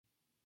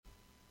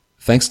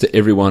Thanks to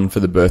everyone for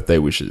the birthday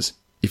wishes.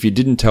 If you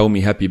didn't tell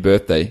me happy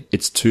birthday,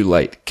 it's too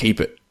late. Keep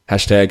it.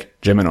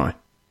 #Gemini.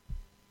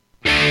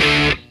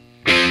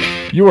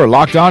 You are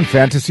Locked On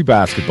Fantasy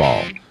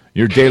Basketball,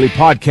 your daily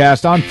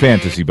podcast on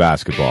fantasy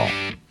basketball.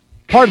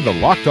 Part of the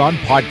Locked On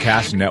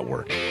Podcast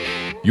Network,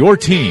 your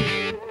team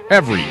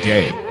every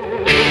day.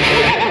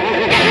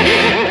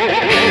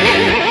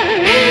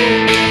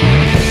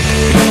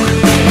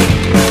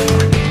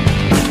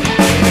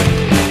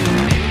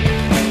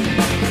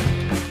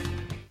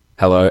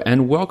 Hello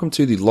and welcome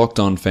to the Locked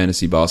On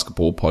Fantasy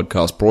Basketball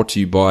podcast brought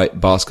to you by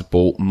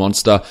Basketball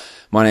Monster.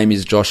 My name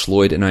is Josh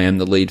Lloyd and I am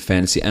the lead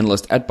fantasy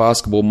analyst at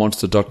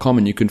basketballmonster.com,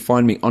 and you can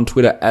find me on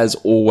Twitter as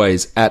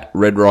always at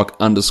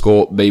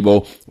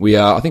redrock_bball. We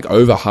are, I think,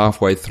 over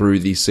halfway through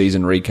the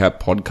season recap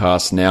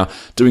podcast now,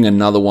 doing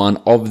another one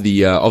of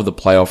the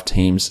playoff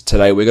teams.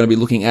 Today we're going to be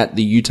looking at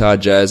the Utah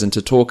Jazz, and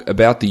to talk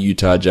about the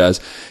Utah Jazz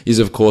is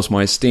of course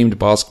my esteemed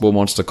Basketball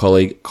Monster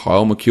colleague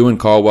Kyle McEwen.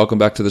 Kyle, welcome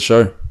back to the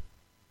show.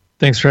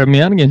 Thanks for having me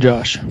on again,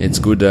 Josh. It's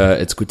good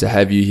to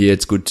have you here.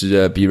 It's good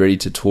to be ready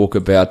to talk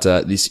about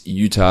this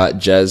Utah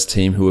Jazz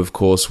team, who of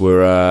course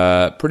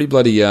were pretty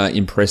bloody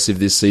impressive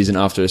this season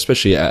after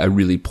especially a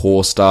really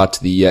poor start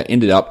to the year.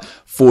 Ended up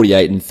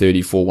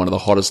 48-34, one of the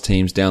hottest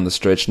teams down the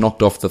stretch.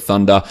 Knocked off the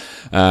Thunder,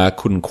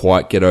 couldn't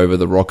quite get over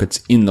the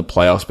Rockets in the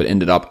playoffs, but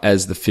ended up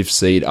as the 5th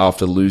seed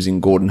after losing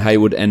Gordon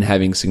Hayward and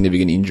having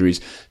significant injuries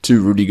to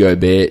Rudy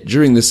Gobert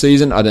during the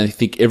season. I don't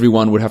think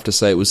everyone would have to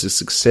say it was a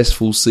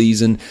successful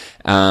season.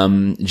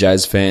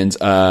 Jazz fans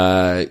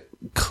are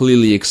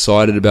clearly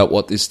excited about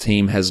what this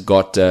team has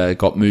got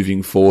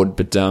moving forward,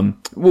 but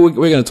we're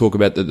going to talk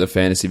about the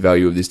fantasy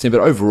value of this team.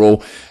 But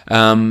overall,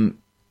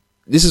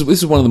 This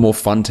is one of the more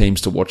fun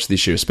teams to watch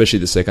this year, especially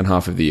the second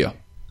half of the year.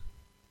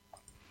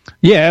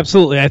 Yeah,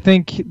 absolutely. I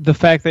think the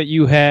fact that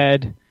you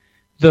had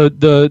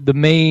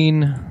the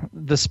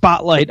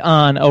spotlight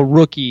on a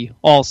rookie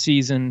all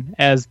season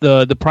as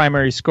the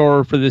primary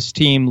scorer for this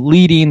team,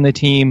 leading the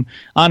team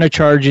on a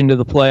charge into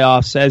the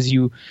playoffs as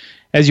you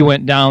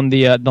went down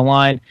the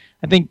line.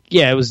 I think,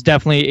 yeah, it was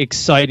definitely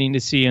exciting to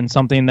see, and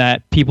something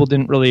that people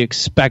didn't really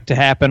expect to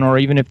happen, or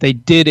even if they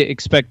did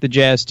expect the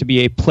Jazz to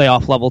be a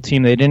playoff-level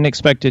team, they didn't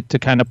expect it to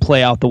kind of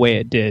play out the way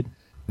it did.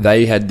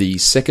 They had the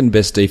second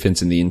best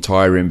defense in the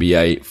entire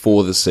NBA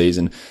for the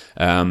season.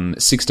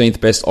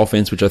 16th best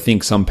offense, which I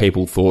think some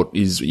people thought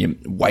is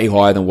way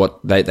higher than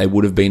what they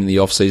would have been in the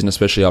offseason,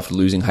 especially after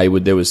losing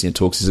Hayward. There was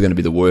talks this is going to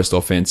be the worst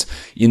offense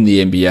in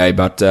the NBA,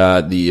 but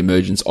the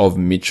emergence of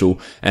Mitchell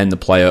and the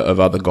player of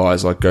other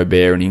guys like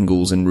Gobert and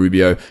Ingles and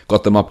Rubio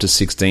got them up to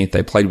 16th.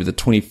 They played with the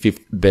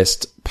 25th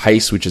best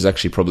pace, which is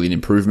actually probably an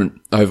improvement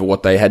over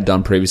what they had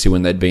done previously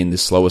when they'd been the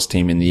slowest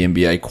team in the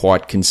NBA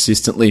quite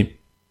consistently.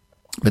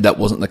 But that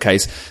wasn't the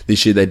case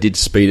this year. They did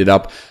speed it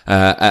up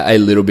a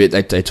little bit.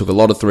 They took a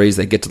lot of threes.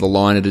 They get to the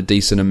line at a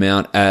decent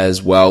amount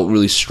as well.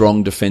 Really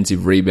strong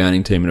defensive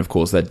rebounding team. And of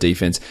course, that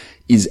defense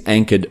is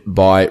anchored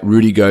by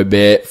Rudy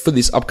Gobert. For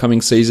this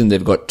upcoming season,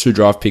 they've got 2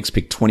 draft picks,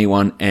 pick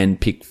 21 and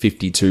pick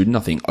 52.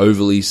 Nothing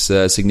overly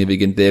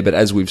significant there, but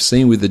as we've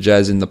seen with the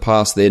Jazz in the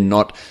past, they're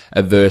not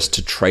averse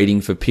to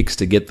trading for picks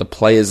to get the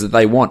players that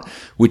they want,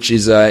 which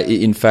is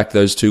in fact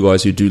those 2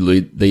 guys who do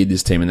lead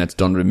this team, and that's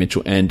Donovan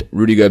Mitchell and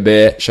Rudy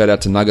Gobert. Shout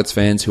out to Nuggets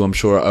fans who I'm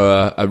sure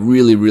are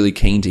really, really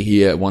keen to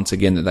hear once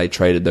again that they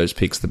traded those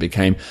picks that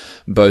became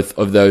both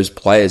of those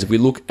players. If we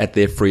look at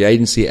their free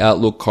agency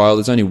outlook, Kyle,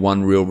 there's only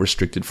one real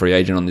restricted free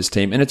agent on this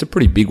team, and it's a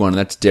pretty big one, and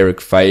that's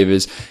Derek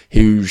Favors,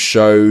 who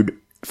showed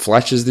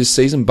flashes this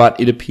season, but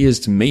it appears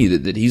to me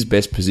that his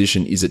best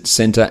position is at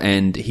center,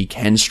 and he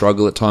can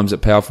struggle at times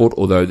at power forward,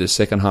 although the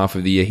second half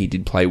of the year he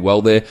did play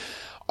well there.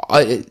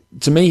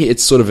 To me,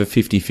 it's sort of a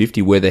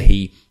 50-50 whether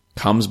he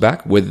comes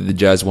back, whether the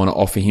Jazz want to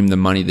offer him the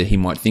money that he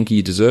might think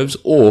he deserves,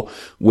 or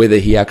whether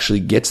he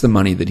actually gets the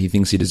money that he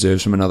thinks he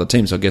deserves from another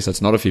team. So I guess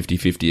that's not a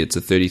 50-50, it's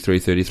a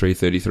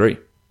 33-33-33.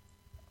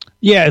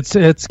 Yeah, it's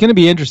going to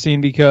be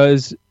interesting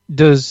because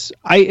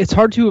it's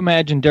hard to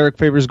imagine Derek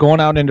Favors going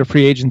out into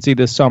free agency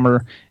this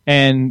summer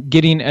and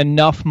getting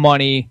enough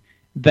money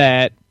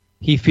that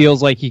he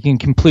feels like he can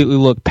completely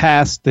look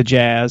past the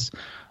Jazz.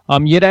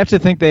 You'd have to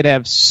think they'd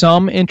have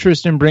some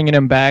interest in bringing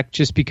him back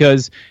just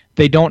because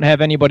they don't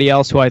have anybody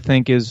else who I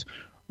think is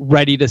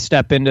ready to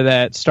step into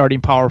that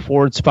starting power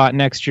forward spot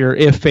next year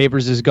if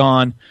Favors is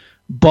gone.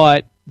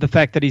 But the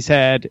fact that he's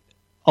had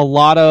a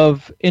lot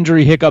of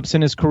injury hiccups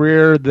in his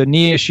career, the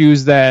knee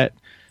issues that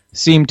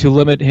seem to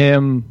limit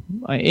him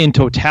in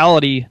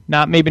totality,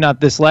 maybe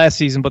not this last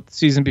season, but the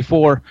season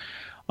before,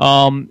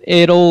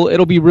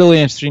 it'll be really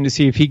interesting to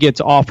see if he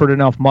gets offered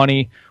enough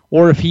money,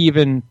 or if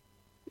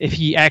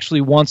he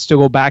actually wants to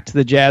go back to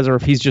the Jazz, or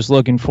if he's just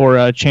looking for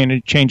a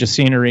change of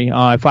scenery.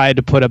 If I had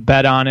to put a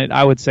bet on it,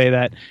 I would say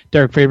that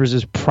Derek Favors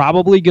is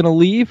probably going to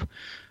leave,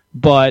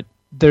 but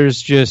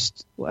there's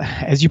just,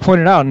 as you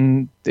pointed out,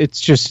 and it's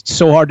just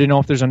so hard to know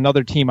if there's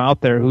another team out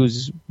there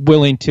who's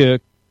willing to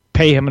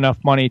pay him enough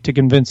money to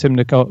convince him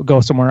to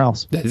go somewhere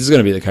else. Yeah, this is going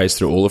to be the case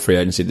through all of free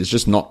agency. There's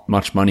just not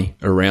much money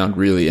around,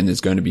 really, and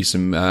there's going to be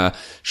some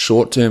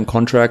short-term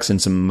contracts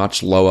and some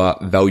much lower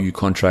value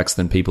contracts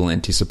than people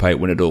anticipate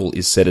when it all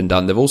is said and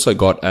done. They've also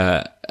got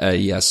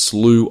a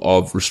slew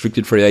of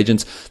restricted free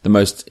agents. The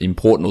most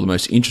important or the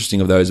most interesting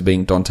of those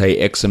being Dante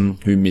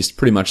Exum, who missed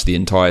pretty much the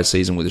entire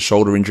season with a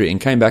shoulder injury and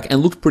came back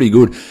and looked pretty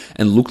good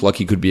and looked like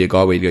he could be a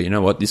guy where you go, you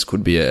know what, this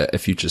could be a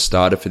future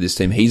starter for this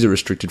team. He's a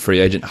restricted free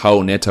agent.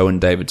 Raul Neto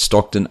and David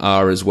Stockton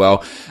are as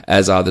well,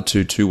 as are the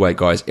two-way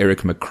guys, Eric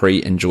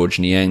McCree and George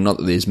Niang. Not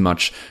that there's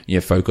much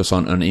focus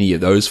on any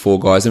of those four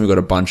guys. Then we've got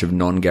a bunch of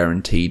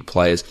non-guaranteed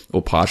players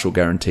or partial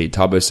guaranteed.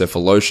 Tabo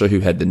Cephalosha, who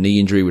had the knee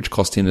injury, which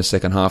cost him the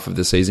second half of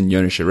the season.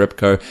 Jonas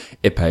Jerebko,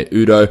 Epe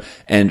Udo,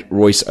 and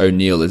Royce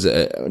O'Neal. There's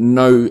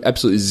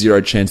absolutely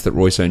zero chance that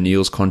Royce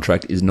O'Neal's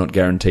contract is not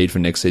guaranteed for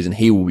next season.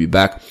 He will be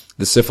back.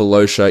 The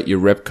Cephalosha,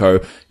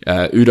 Jerebko,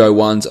 Udo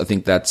ones, I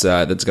think that's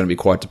going to be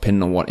quite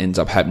dependent on what ends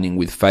up happening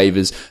with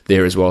favors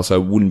there as well. So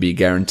it wouldn't be a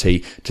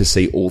guarantee to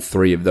see all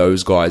three of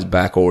those guys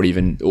back, or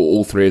even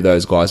all three of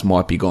those guys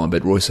might be gone.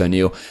 But Royce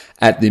O'Neal,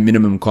 at the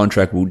minimum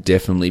contract, will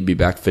definitely be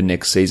back for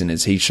next season,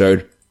 as he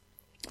showed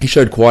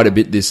quite a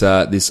bit this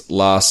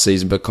last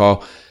season. But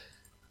Kyle,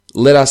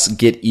 let us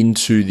get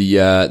into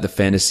the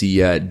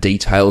fantasy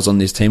details on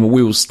this team.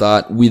 We will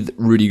start with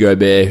Rudy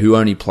Gobert, who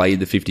only played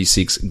the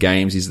 56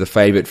 games. He's the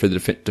favorite for the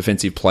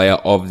defensive player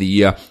of the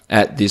year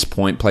at this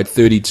point. Played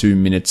 32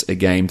 minutes a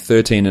game,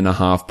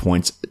 13.5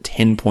 points,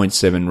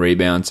 10.7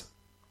 rebounds,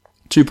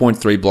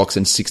 2.3 blocks,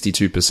 and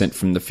 62%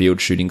 from the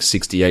field, shooting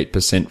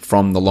 68%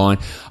 from the line.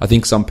 I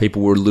think some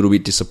people were a little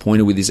bit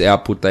disappointed with his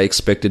output. They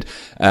expected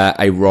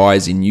a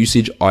rise in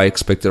usage. I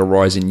expected a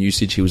rise in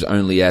usage. He was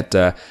only at,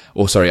 a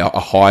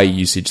higher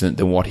usage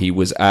than what he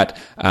was at.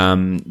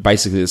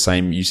 Basically the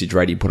same usage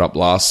rate he put up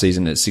last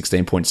season at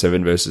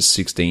 16.7 versus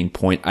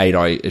 16.8.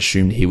 I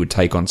assumed he would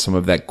take on some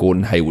of that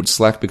Gordon Hayward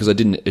slack, because I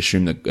didn't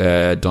assume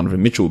that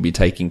Donovan Mitchell would be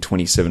taking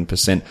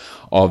 27%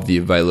 of the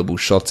available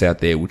shots out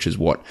there, which is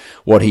what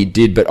he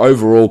did. But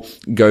overall,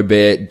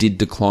 Gobert did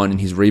decline in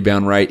his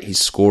rebound rate,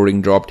 his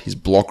scoring dropped, his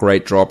block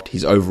rate dropped,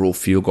 his overall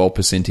field goal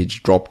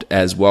percentage dropped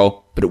as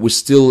well. But it was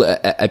still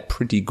a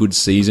pretty good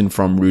season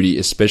from Rudy,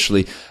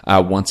 especially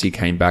once he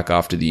came back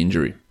after the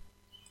injury.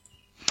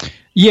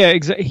 Yeah,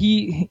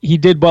 exactly. He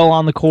did well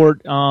on the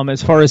court.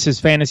 As far as his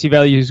fantasy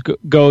values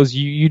goes,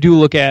 you do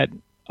look at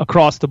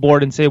across the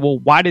board and say, well,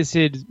 why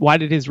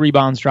did his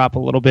rebounds drop a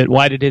little bit?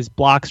 Why did his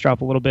blocks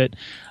drop a little bit?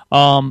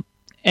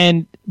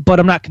 But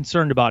I'm not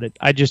concerned about it.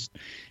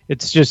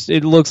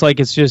 It looks like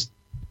it's just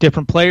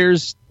different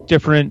players,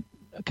 different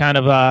kind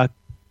of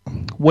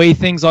way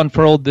things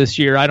unfurled this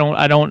year. I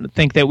don't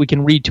think that we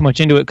can read too much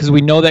into it, because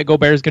we know that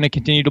Gobert is going to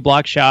continue to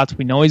block shots.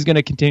 We know he's going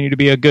to continue to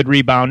be a good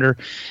rebounder.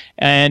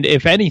 And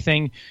if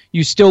anything,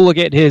 you still look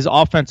at his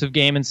offensive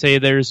game and say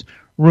there's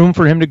room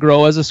for him to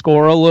grow as a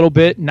scorer a little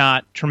bit,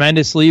 not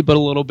tremendously, but a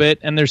little bit.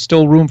 And there's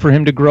still room for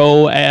him to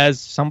grow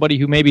as somebody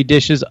who maybe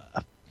dishes,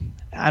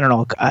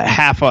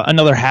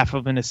 another half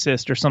of an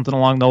assist or something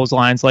along those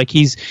lines. Like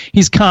he's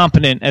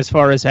competent as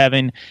far as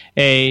having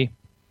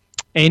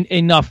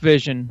enough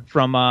vision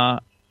from I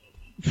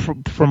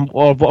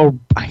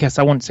guess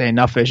I wouldn't say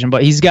enough vision,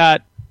 but he's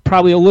got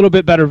probably a little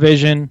bit better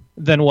vision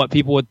than what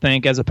people would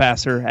think as a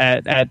passer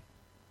at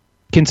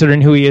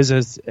considering who he is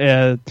as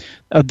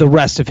the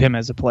rest of him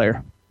as a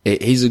player.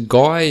 He's a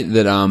guy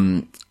that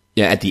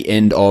at the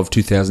end of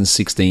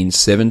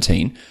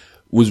 2016-17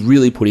 was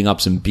really putting up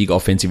some big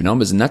offensive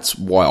numbers, and that's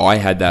why I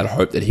had that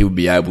hope that he would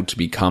be able to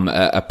become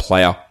a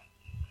player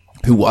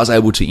who was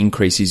able to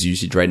increase his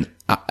usage rate and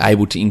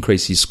able to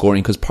increase his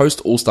scoring, because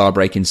post All-Star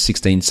break in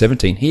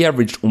 16-17, he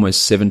averaged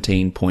almost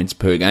 17 points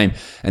per game,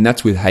 and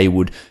that's with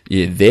Hayward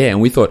there.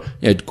 And we thought,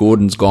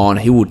 Gordon's gone,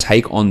 he will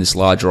take on this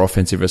larger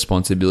offensive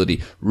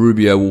responsibility.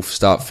 Rubio will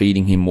start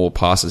feeding him more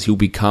passes. He'll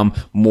become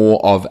more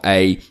of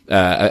a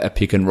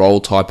pick and roll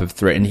type of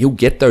threat, and he'll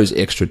get those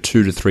extra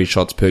 2 to 3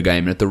 shots per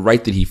game. And at the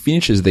rate that he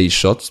finishes these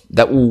shots,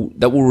 that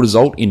will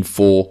result in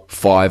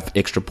 4-5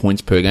 extra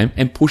points per game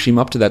and push him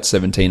up to that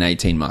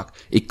 17-18 mark.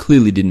 It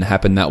clearly didn't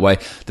happen that way.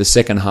 The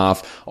second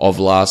half of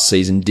last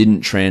season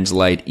didn't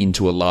translate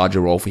into a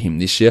larger role for him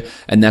this year,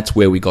 and that's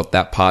where we got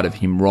that part of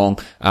him wrong.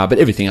 But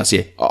everything else,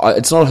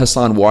 it's not a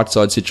Hassan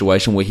Whiteside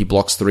situation where he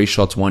blocks 3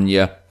 shots one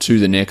year, 2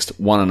 the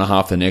next,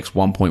 1.5 the next,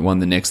 1.1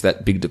 the next,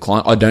 that big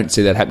decline. I don't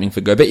see that happening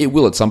for Gobert. It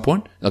will at some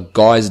point.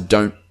 Guys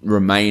don't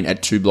remain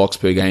at 2 blocks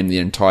per game the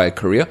entire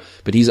career,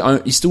 but he's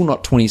still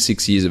not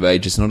 26 years of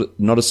age. It's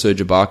not a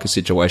Serge Ibaka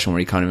situation where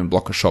he can't even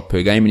block a shot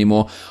per game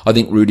anymore. I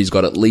think Rudy's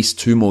got at least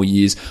 2 more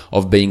years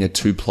of being a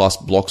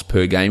 2+ blocks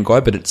per game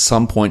guy, but at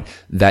some point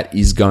that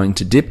is going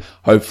to dip.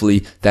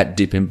 Hopefully that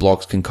dip in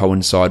blocks can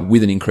coincide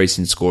with an increase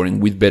in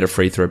scoring, with better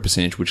free throw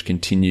percentage, which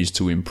continues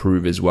to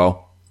improve as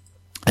well.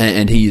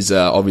 And he is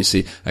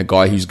obviously a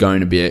guy who's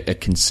going to be a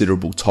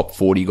considerable top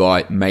 40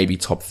 guy, maybe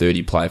top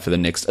 30 player for the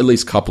next at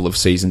least couple of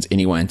seasons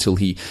anyway, until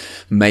he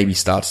maybe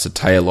starts to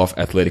tail off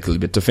athletically.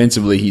 But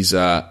defensively, he's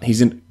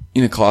in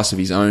a class of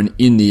his own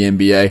in the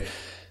NBA.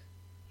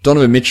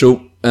 Donovan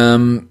Mitchell,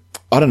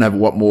 I don't know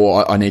what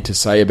more I need to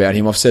say about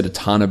him. I've said a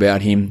ton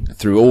about him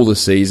through all the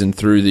season,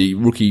 through the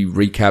rookie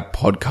recap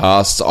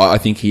podcasts. I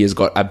think he has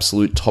got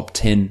absolute top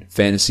 10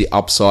 fantasy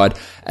upside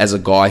as a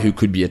guy who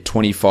could be a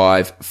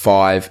 25,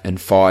 5, and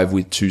 5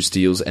 with 2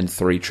 steals and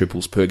 3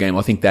 triples per game.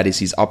 I think that is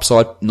his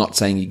upside. Not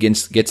saying he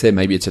gets there.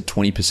 Maybe it's a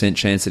 20%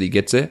 chance that he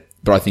gets there,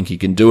 but I think he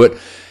can do it.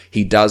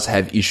 He does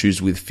have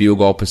issues with field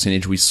goal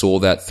percentage. We saw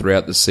that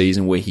throughout the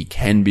season where he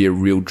can be a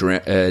real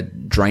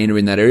drainer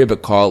in that area.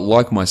 But Kyle,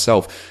 like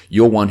myself,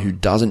 you're one who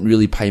doesn't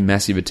really pay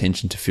massive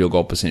attention to field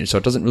goal percentage. So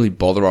it doesn't really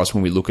bother us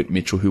when we look at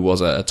Mitchell, who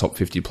was a top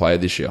 50 player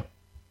this year.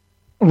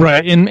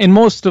 Right. In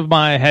most of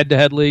my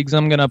head-to-head leagues,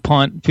 I'm going to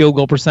punt field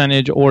goal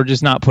percentage or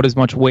just not put as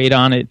much weight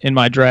on it in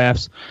my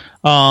drafts.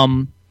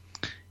 Donovan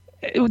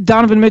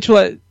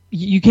Mitchell,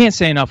 you can't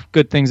say enough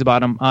good things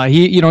about him.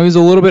 He was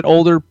a little bit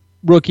older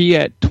rookie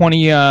at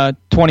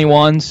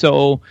 21,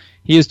 so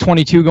he is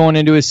 22 going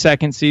into his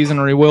second season,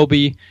 or he will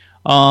be.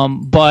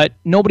 But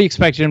nobody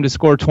expected him to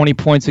score 20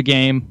 points a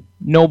game.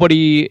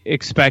 Nobody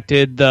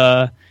expected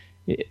for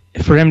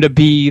him to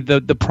be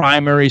the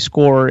primary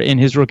scorer in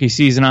his rookie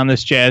season on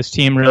this Jazz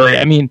team, really.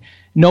 I mean,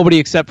 nobody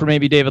except for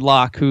maybe David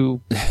Locke,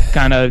 who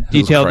kind of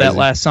detailed that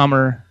last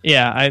summer.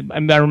 Yeah, I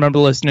remember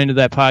listening to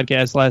that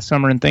podcast last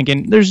summer and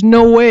thinking, there's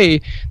no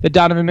way that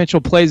Donovan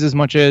Mitchell plays as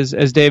much as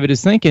David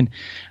is thinking.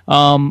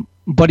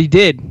 But he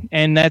did,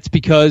 and that's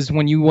because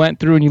when you went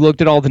through and you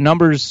looked at all the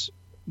numbers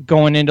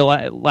going into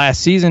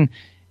last season,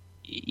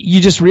 you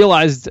just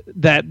realized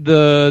that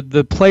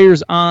the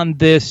players on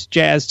this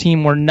Jazz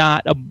team were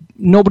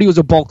nobody was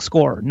a bulk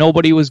scorer.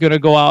 Nobody was going to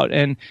go out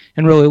and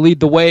really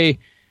lead the way,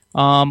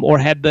 or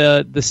had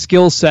the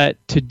skill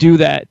set to do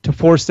that, to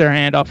force their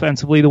hand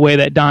offensively the way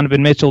that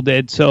Donovan Mitchell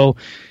did. So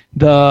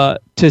to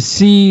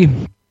see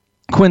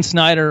Quinn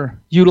Snyder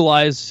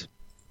utilize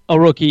a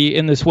rookie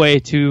in this way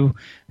to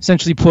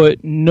essentially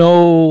put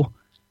no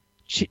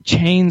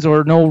chains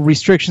or no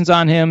restrictions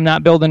on him,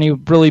 not build any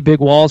really big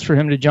walls for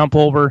him to jump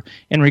over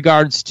in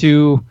regards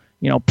to,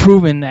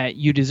 proving that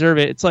you deserve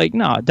it. It's like,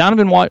 no,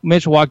 Donovan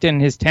Mitchell walked in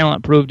and his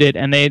talent proved it,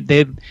 and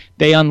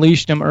they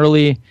unleashed him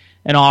early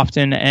and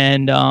often,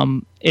 and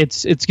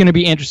it's going to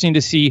be interesting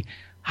to see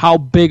how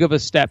big of a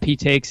step he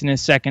takes in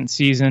his second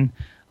season,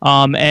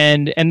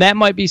 and that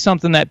might be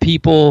something that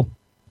people.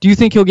 Do you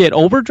think he'll get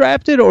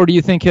overdrafted, or do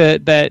you think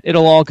that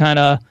it'll all kind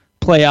of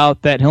play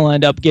out that he'll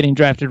end up getting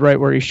drafted right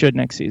where he should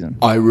next season?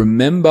 I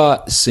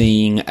remember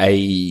seeing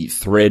a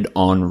thread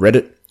on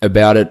Reddit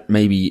about it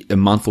maybe a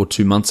month or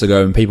 2 months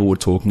ago, and people were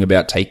talking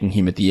about taking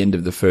him at the end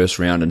of the first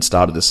round and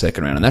start of the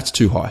second round, and that's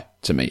too high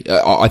to me.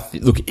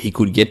 Look, he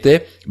could get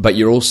there, but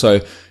you're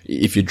also,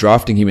 if you're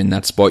drafting him in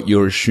that spot,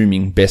 you're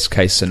assuming best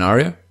case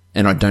scenario.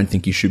 And I don't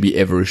think you should be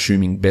ever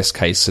assuming best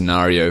case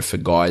scenario for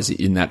guys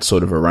in that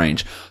sort of a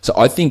range. So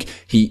I think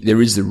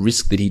there is the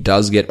risk that he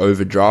does get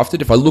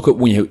overdrafted. If I look at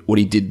what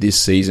he did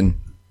this season,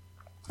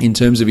 in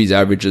terms of his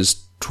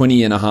averages,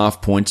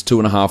 20.5 points,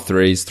 2.5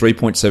 threes,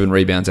 3.7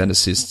 rebounds and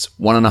assists,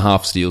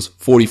 1.5 steals,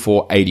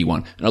 44,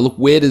 81. And I look,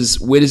 where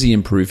does he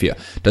improve here?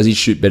 Does he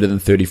shoot better than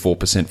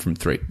 34% from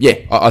 3? Yeah,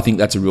 I think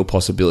that's a real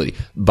possibility.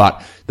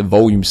 But the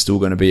volume's still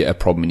going to be a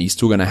problem, and he's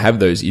still going to have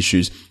those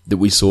issues that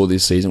we saw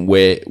this season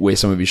where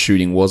some of his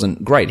shooting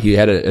wasn't great. He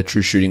had a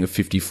true shooting of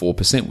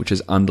 54%, which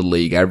is under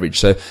league average.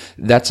 So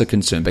that's a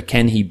concern. But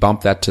can he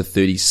bump that to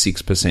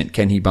 36%?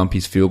 Can he bump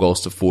his field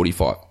goals to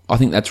 45? I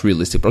think that's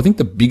realistic. But I think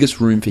the biggest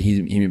room for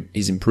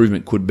his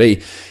improvement could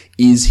be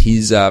is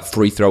his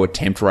free throw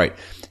attempt rate.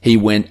 He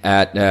went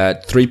at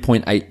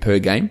 3.8 per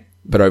game,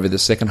 but over the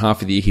second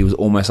half of the year, he was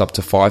almost up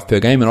to 5 per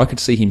game, and I could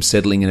see him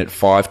settling in at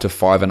 5 to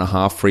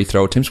 5.5 free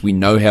throw attempts. We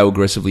know how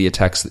aggressively he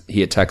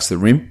attacks the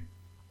rim.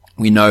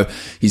 We know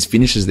his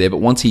finishes there, but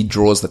once he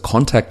draws the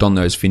contact on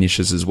those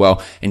finishes as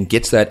well and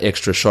gets that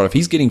extra shot, if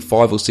he's getting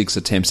 5 or 6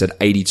 attempts at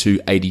 82,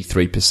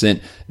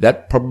 83%,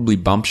 that probably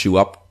bumps you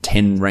up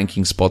 10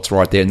 ranking spots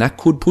right there, and that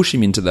could push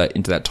him into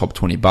that top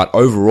 20. But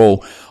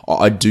overall,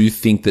 I do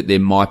think that there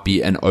might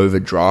be an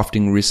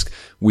overdrafting risk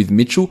with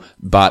Mitchell,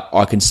 but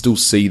I can still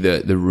see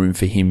the room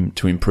for him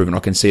to improve, and I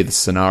can see the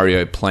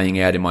scenario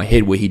playing out in my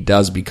head where he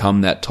does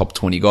become that top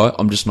 20 guy.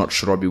 I'm just not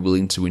sure I'd be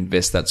willing to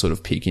invest that sort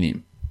of pick in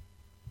him.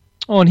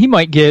 Oh, and he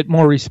might get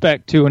more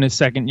respect, too, in his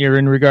second year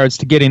in regards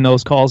to getting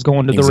those calls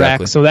going to the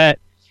rack, so that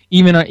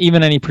even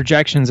any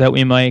projections that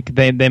we make,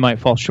 they might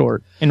fall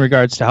short in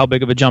regards to how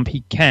big of a jump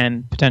he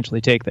can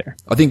potentially take there.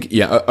 I think,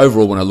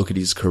 overall, when I look at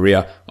his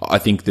career, I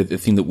think that the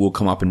thing that will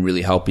come up and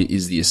really help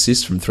is the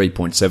assist from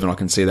 3.7. I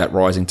can see that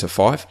rising to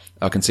 5.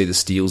 I can see the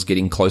steals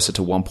getting closer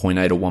to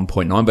 1.8 or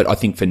 1.9. But I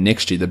think for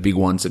next year, the big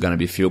ones are going to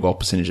be field goal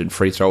percentage and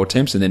free throw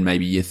attempts. And then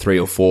maybe year 3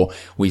 or 4,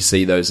 we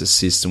see those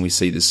assists and we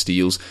see the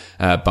steals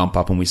bump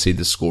up and we see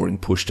the scoring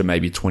push to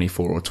maybe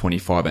 24 or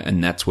 25.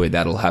 And that's where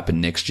that'll happen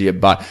next year.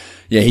 But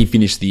yeah, he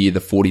finished the year the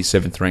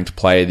 47th ranked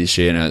player this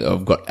year, and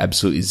I've got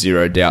absolutely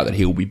zero doubt that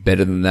he'll be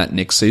better than that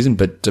next season.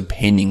 But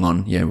depending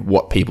on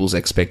what people's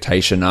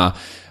expectation are,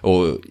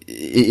 or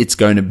it's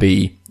going to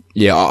be,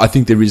 I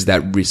think there is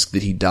that risk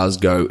that he does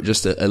go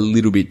just a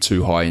little bit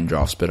too high in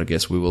drafts. But I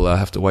guess we will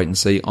have to wait and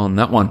see on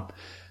that one.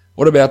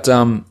 What about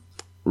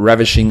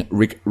ravishing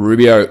Rick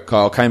Rubio.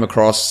 Kyle came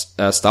across,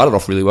 started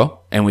off really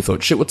well, and we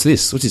thought, shit, what's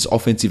this? What's this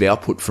offensive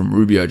output from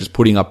Rubio? Just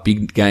putting up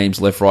big games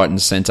left, right,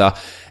 and center.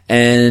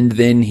 And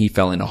then he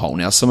fell in a hole.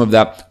 Now, some of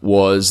that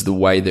was the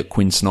way that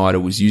Quinn Snyder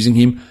was using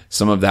him.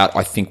 Some of that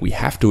I think we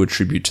have to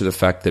attribute to the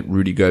fact that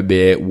Rudy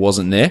Gobert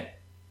wasn't there.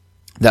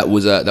 That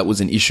was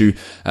an issue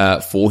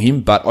for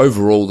him, but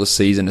overall the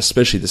season,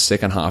 especially the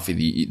second half of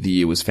the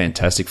year, was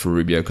fantastic for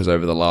Rubio because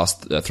over the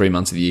last 3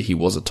 months of the year he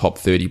was a top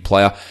 30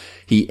 player.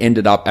 He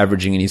ended up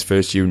averaging in his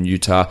first year in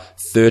Utah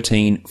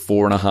 13,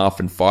 4.5,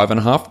 and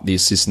 5.5. The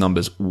assist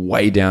numbers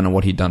way down on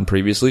what he'd done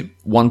previously.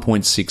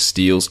 1.6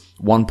 steals,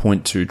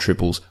 1.2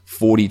 triples,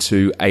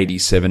 42,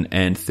 87,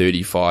 and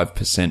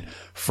 35%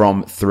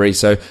 from three.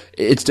 So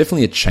it's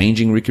definitely a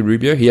changing Ricky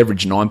Rubio. He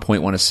averaged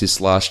 9.1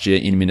 assists last year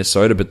in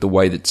Minnesota, but the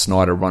way that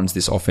Snyder runs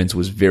this offense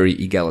was very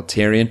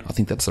egalitarian. I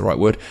think that's the right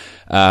word.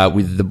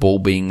 With the ball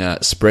being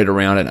spread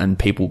around and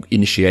people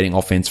initiating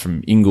offense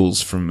from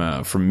Ingles,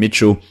 from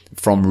Mitchell,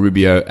 from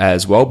Rubio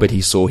as well. But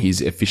he saw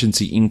his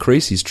efficiency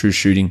increase, his true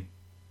shooting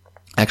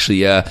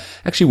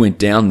actually went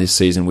down this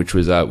season, which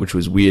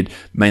was weird,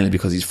 mainly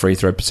because his free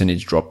throw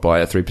percentage dropped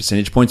by 3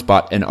 percentage points,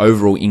 but an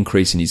overall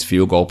increase in his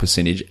field goal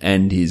percentage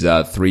and his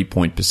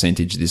 3-point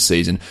percentage this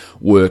season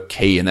were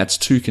key, and that's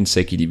 2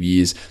 consecutive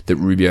years that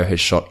Rubio has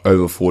shot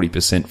over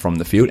 40% from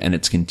the field, and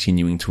it's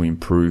continuing to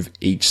improve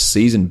each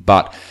season.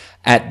 But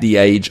at the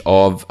age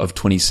of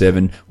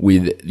 27,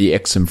 with the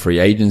Exum free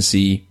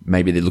agency,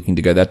 maybe they're looking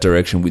to go that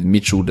direction with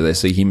Mitchell. Do they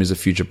see him as a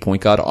future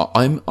point guard?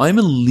 I'm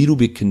a little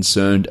bit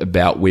concerned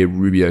about where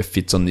Rubio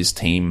fits on this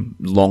team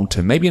long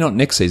term. Maybe not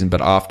next season,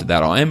 but after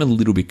that, I am a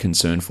little bit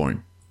concerned for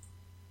him.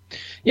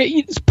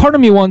 Yeah, part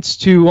of me wants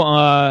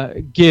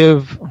to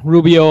give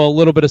Rubio a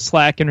little bit of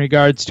slack in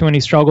regards to any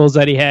struggles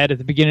that he had at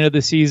the beginning of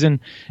the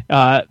season,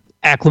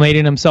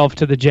 acclimating himself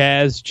to the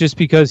Jazz, just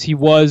because he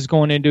was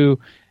going into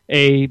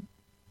a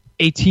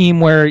team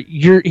where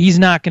he's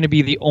not going to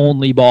be the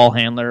only ball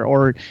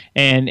handler,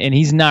 and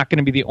he's not going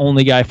to be the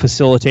only guy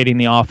facilitating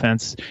the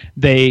offense.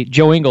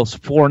 Joe Ingles,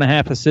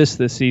 4.5 assists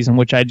this season,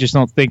 which I just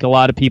don't think a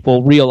lot of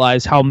people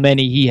realize how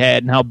many he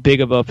had and how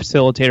big of a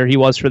facilitator he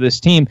was for this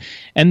team.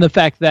 And the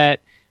fact that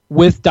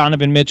with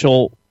Donovan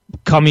Mitchell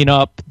coming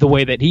up the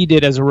way that he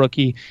did as a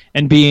rookie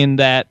and being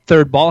that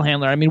third ball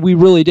handler, I mean, we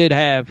really did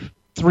have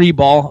 3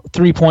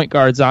 point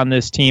guards on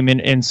this team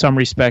in some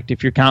respect,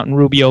 if you're counting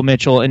Rubio,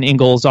 Mitchell, and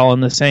Ingles all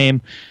in the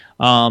same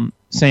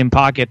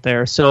pocket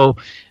there. So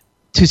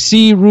to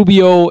see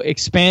Rubio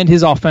expand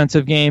his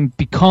offensive game,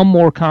 become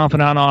more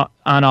confident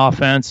on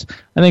offense,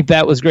 I think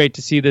that was great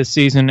to see this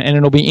season, and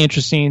it'll be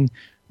interesting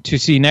to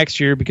see next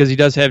year because he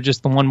does have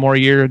just the one more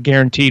year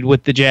guaranteed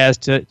with the Jazz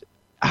to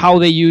how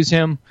they use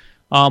him.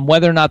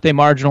 Whether or not they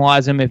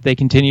marginalize him, if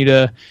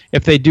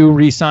they do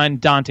re-sign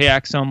Dante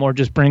Exum or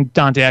just bring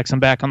Dante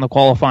Exum back on the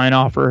qualifying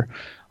offer,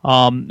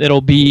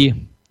 it'll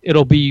be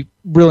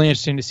really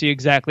interesting to see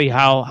exactly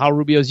how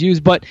Rubio's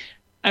used. But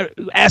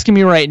asking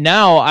me right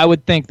now, I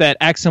would think that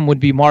Exum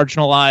would be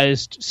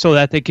marginalized so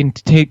that they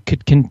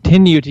could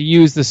continue to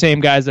use the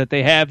same guys that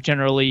they have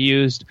generally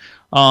used.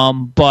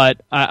 But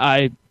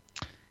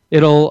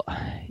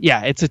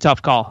it's a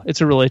tough call.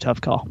 It's a really tough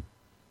call.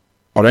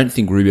 I don't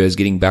think Rubio is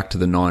getting back to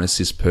the 9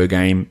 assists per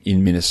game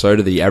in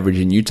Minnesota, the average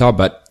in Utah,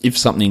 but if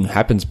something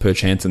happens per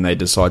chance and they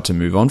decide to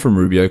move on from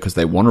Rubio because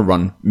they want to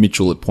run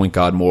Mitchell at point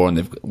guard more and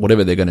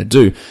whatever they're going to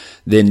do,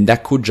 then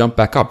that could jump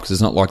back up because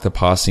it's not like the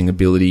passing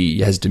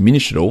ability has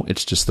diminished at all.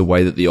 It's just the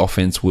way that the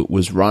offense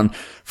was run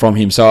from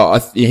him. So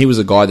he was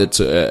a guy that's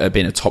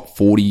been a top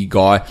 40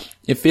 guy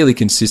fairly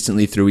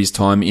consistently through his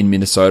time in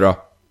Minnesota,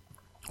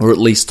 or at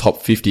least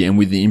top 50, and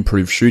with the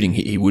improved shooting,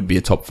 he would be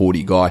a top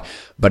 40 guy.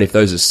 But if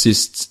those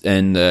assists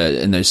and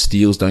those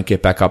steals don't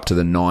get back up to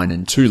the 9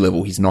 and 2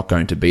 level, he's not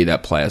going to be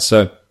that player.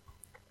 So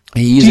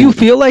Do you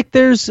feel like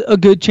there's a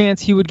good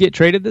chance he would get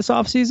traded this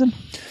offseason?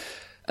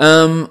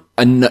 No,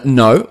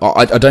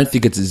 I don't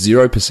think it's a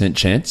 0%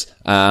 chance.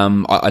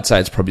 I'd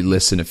say it's probably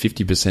less than a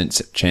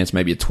 50% chance,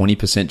 maybe a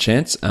 20%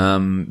 chance.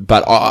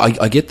 But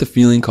I get the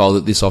feeling, Kyle,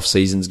 that this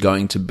offseason's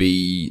going to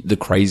be the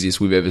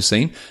craziest we've ever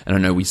seen. And I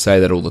know we say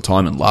that all the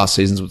time, and last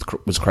season's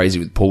was crazy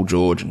with Paul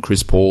George and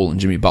Chris Paul and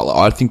Jimmy Butler.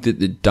 I think that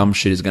the dumb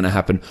shit is going to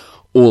happen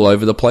all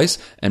over the place.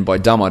 And by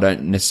dumb, I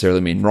don't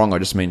necessarily mean wrong. I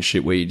just mean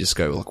shit where you just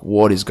go, like,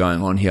 what is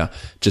going on here?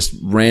 Just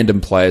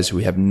random players who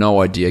we have no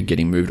idea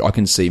getting moved. I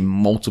can see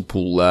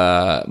multiple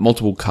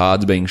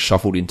cards being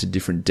shuffled into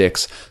different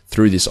decks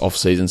through this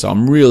offseason. So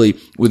I'm really,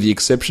 with the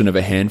exception of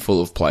a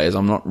handful of players,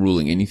 I'm not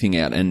ruling anything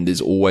out. And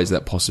there's always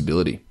that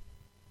possibility.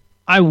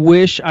 I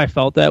wish I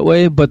felt that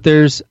way, but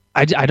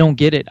I don't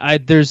get it. I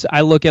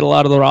look at a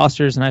lot of the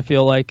rosters and I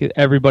feel like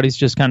everybody's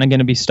just kind of going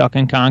to be stuck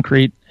in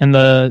concrete, and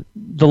the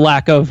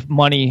lack of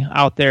money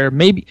out there.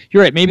 Maybe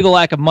you're right. Maybe the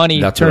lack of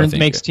money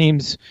makes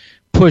teams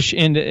push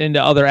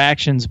into other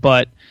actions,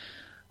 but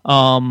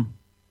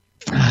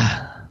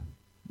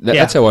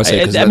that's how I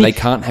say it, because they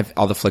can't have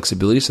other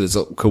flexibility.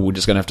 So we're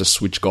just going to have to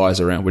switch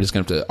guys around. We're just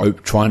going to have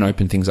to try and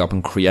open things up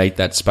and create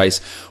that space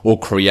or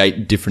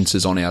create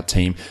differences on our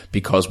team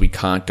because we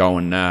can't go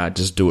and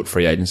just do it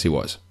free agency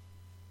wise.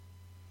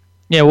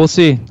 Yeah, we'll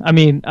see. I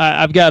mean,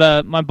 I've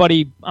got my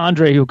buddy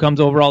Andre who comes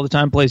over all the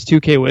time, plays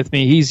 2K with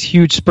me. He's a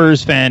huge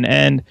Spurs fan,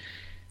 and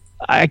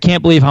I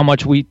can't believe how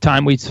much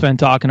time we spend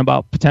talking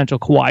about potential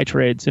Kawhi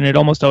trades, and it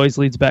almost always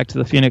leads back to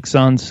the Phoenix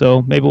Suns.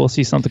 So maybe we'll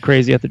see something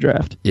crazy at the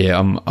draft. Yeah,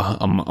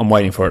 I'm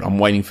waiting for it. I'm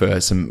waiting for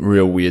some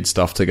real weird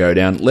stuff to go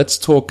down. Let's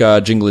talk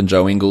Jingle and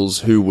Joe Ingles,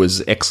 who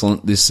was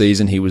excellent this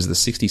season. He was the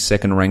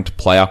 62nd ranked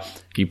player.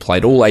 He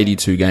played all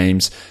 82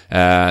 games,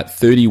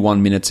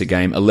 31 minutes a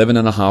game,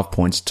 11.5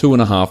 points,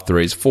 2.5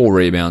 threes, 4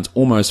 rebounds,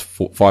 almost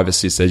 5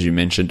 assists, as you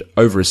mentioned,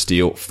 over a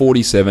steal,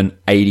 47,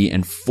 80,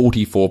 and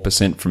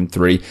 44% from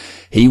 3.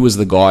 He was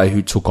the guy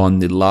who took on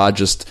the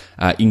largest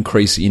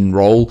increase in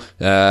role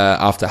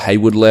after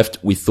Hayward left.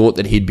 We thought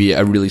that he'd be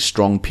a really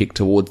strong pick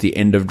towards the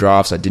end of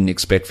drafts. I didn't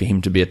expect for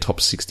him to be a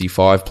top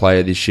 65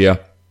 player this year.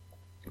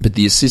 But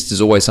the assist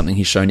is always something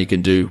he's shown he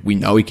can do. We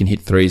know he can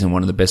hit threes and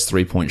one of the best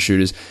 3-point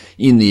shooters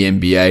in the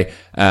NBA,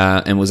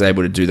 and was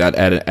able to do that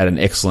at an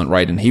excellent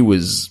rate. And he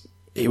was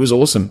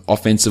awesome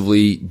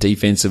offensively,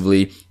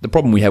 defensively. The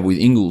problem we have with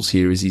Ingles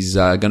here is he's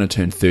going to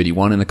turn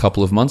 31 in a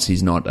couple of months.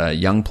 He's not a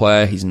young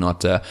player. He's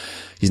not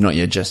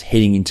just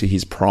heading into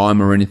his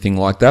prime or anything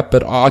like that.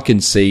 But I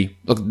can see,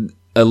 look,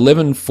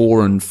 11,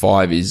 4, and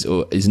 5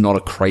 is not a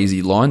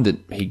crazy line that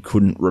he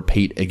couldn't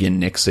repeat again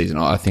next season.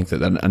 I think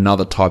that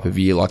another type of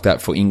year like that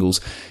for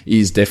Ingles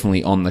is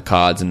definitely on the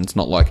cards, and it's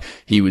not like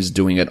he was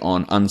doing it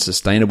on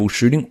unsustainable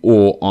shooting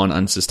or on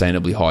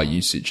unsustainably high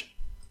usage.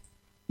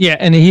 Yeah,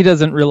 and he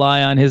doesn't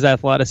rely on his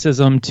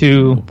athleticism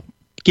to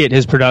get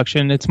his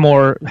production. It's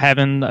more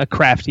having a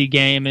crafty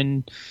game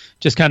and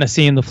just kind of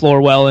seeing the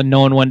floor well and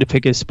knowing when to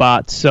pick his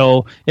spots.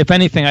 So if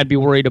anything, I'd be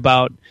worried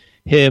about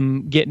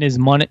him getting his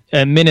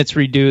minutes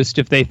reduced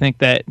if they think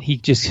that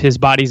his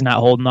body's not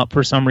holding up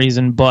for some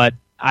reason, but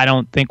I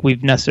don't think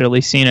we've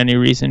necessarily seen any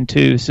reason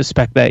to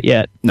suspect that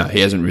yet. No, he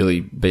hasn't really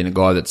been a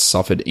guy that's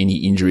suffered any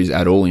injuries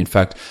at all. In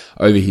fact,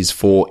 over his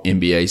 4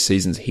 NBA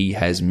seasons, he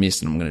has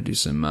missed, and I'm going to do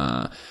some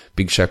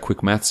Big Shaq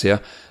quick maths here,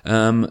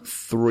 4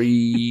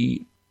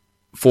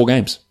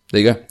 games. There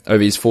you go.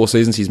 Over his 4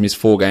 seasons, he's missed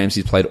 4 games.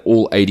 He's played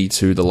all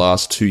 82 the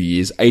last 2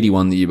 years,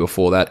 81 the year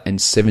before that,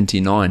 and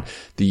 79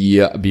 the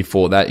year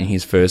before that in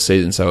his first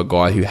season. So a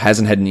guy who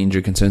hasn't had any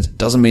injury concerns.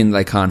 Doesn't mean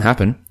they can't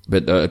happen,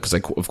 but because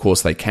of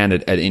course they can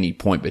at any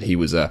point. But he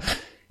was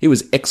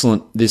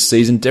excellent this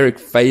season. Derek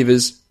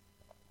Favors,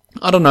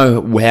 I don't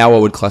know how I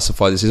would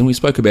classify this season. We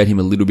spoke about him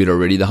a little bit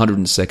already. The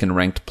 102nd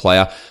ranked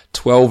player,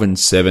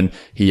 12-7.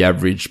 He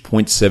averaged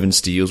 0.7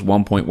 steals,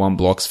 1.1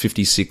 blocks,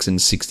 56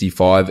 and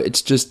 65.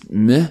 It's just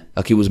meh.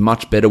 Like, he was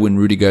much better when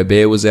Rudy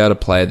Gobert was out, a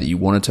player that you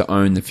wanted to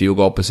own. The field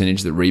goal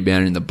percentage, the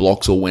rebound, and the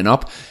blocks all went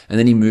up. And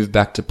then he moved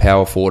back to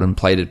power forward and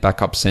played at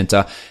backup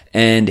center,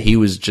 and he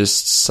was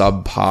just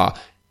subpar.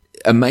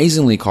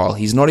 Amazingly, Kyle,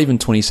 he's not even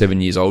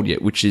 27 years old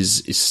yet, which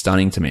is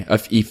stunning to me.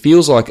 He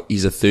feels like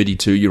he's a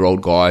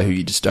 32-year-old guy who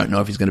you just don't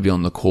know if he's going to be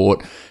on the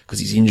court because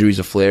his injuries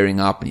are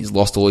flaring up and he's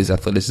lost all his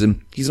athleticism.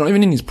 He's not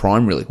even in his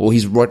prime, really. Well,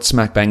 he's right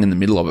smack bang in the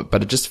middle of it,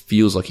 but it just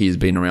feels like he has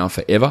been around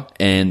forever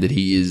and that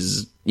he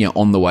is,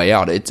 on the way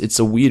out. It's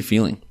a weird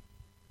feeling.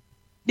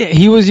 Yeah,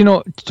 he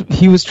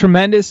was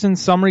tremendous in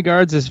some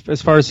regards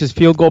as far as his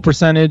field goal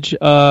percentage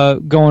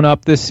going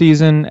up this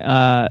season,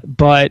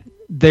 but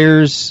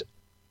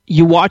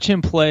you watch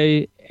him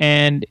play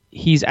and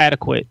he's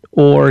adequate,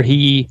 or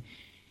he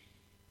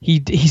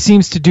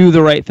seems to do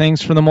the right things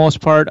for the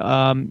most part.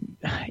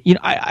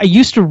 I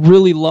used to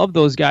really love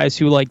those guys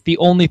who, like, the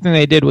only thing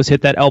they did was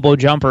hit that elbow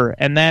jumper,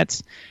 and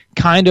that's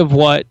kind of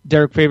what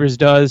Derek Favors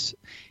does.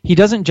 He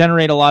doesn't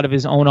generate a lot of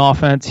his own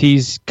offense.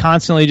 He's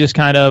constantly just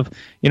kind of,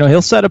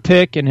 he'll set a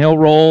pick and he'll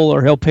roll,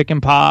 or he'll pick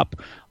and pop,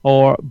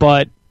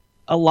 but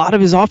a lot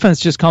of his offense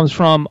just comes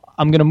from,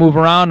 I'm going to move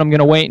around, I'm going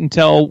to wait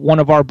until one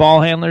of our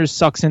ball handlers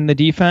sucks in the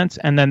defense,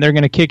 and then they're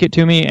going to kick it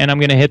to me, and I'm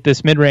going to hit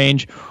this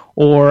mid-range,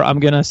 or I'm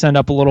going to send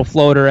up a little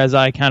floater as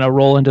I kind of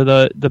roll into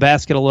the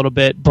basket a little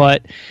bit.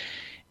 But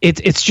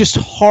it's just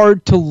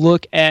hard to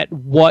look at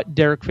what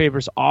Derek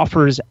Favors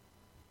offers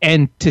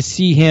and to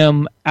see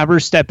him ever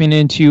stepping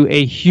into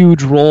a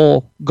huge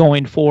role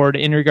going forward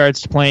in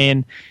regards to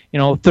playing,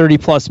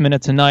 30-plus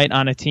minutes a night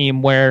on a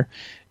team where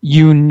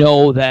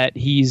that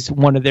he's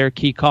one of their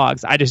key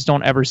cogs. I just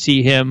don't ever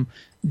see him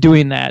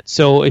doing that.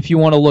 So if you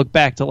want to look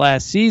back to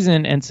last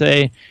season and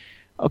say,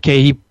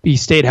 okay, he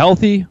stayed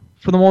healthy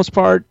for the most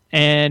part,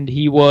 and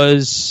he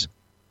wasn't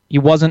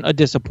a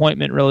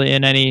disappointment really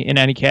in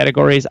any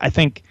categories. I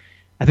think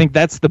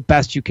that's the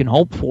best you can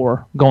hope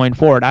for going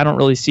forward. I don't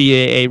really see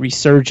a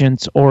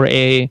resurgence or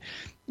a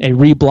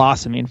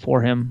re-blossoming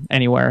for him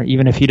anywhere,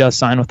 even if he does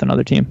sign with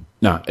another team.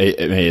 No, me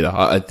either.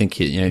 I think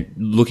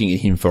looking at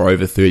him for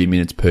over 30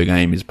 minutes per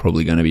game is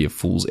probably going to be a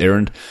fool's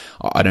errand.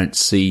 I don't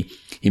see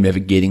him ever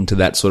getting to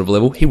that sort of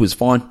level. He was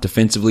fine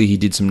defensively. He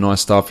did some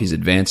nice stuff. His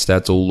advanced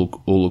stats all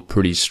look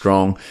pretty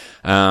strong.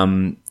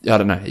 I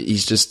don't know.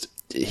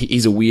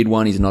 he's a weird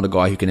one. He's not a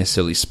guy who can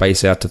necessarily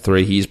space out to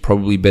three. He is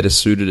probably better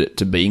suited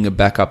to being a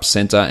backup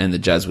center, and the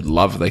Jazz would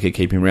love if they could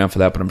keep him around for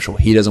that, but I'm sure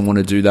he doesn't want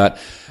to do that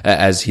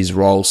as his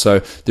role. So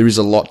there is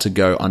a lot to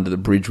go under the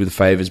bridge with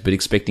Favors, but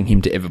expecting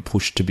him to ever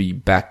push to be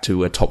back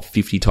to a top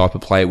 50 type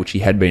of player, which he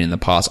had been in the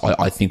past,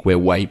 I think we're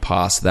way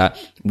past that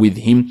with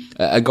him.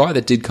 A guy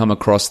that did come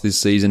across this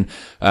season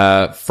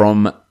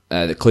from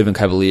the Cleveland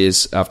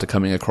Cavaliers after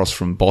coming across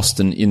from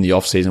Boston in the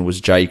offseason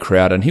was Jay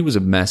Crowder, and he was a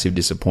massive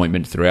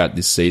disappointment throughout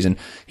this season.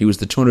 He was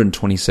the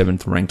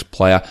 227th ranked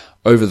player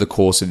over the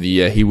course of the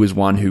year. He was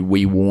one who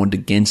we warned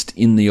against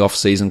in the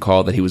offseason,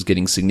 Kyle, that he was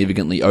getting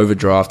significantly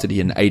overdrafted. He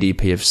had an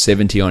ADP of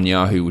 70 on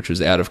Yahoo, which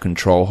was out of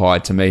control high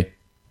to me.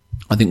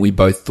 I think we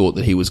both thought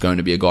that he was going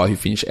to be a guy who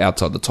finished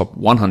outside the top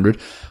 100.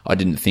 I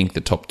didn't think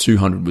the top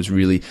 200 was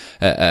really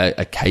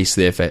a case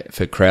there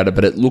for Crowder,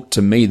 but it looked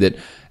to me that,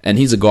 and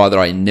he's a guy that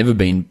I had never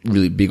been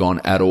really big on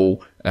at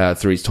all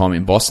through his time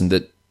in Boston,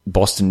 that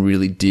Boston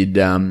really did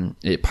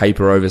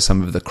paper over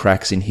some of the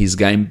cracks in his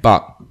game.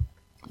 But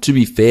to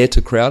be fair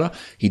to Crowder,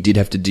 he did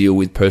have to deal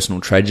with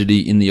personal tragedy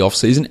in the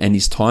offseason, and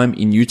his time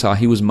in Utah,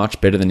 he was much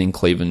better than in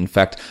Cleveland. In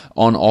fact,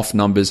 on-off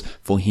numbers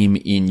for him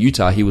in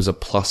Utah, he was a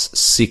plus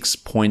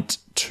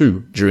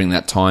 6.2 during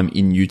that time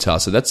in Utah.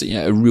 So that's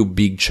a real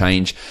big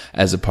change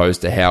as opposed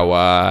to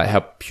how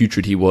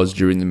putrid he was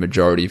during the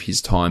majority of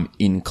his time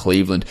in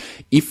Cleveland.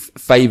 If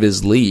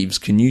Favors leaves,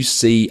 can you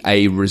see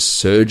a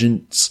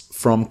resurgence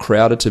from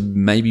Crowder to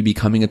maybe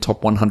becoming a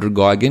top 100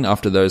 guy again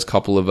after those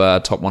couple of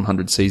top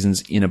 100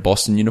 seasons in a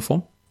Boston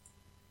uniform?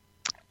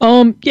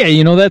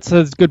 Yeah, that's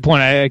a good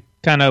point. I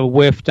kind of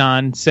whiffed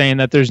on saying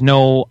that there's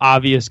no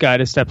obvious guy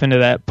to step into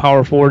that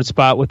power forward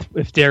spot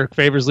if Derek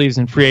Favors leaves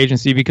in free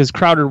agency, because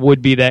Crowder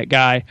would be that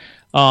guy.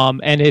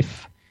 And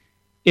if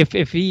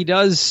he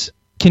does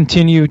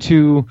continue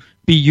to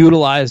be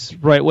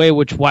utilized right way,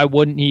 which why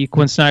wouldn't he?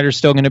 Quinn Snyder's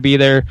still going to be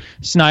there.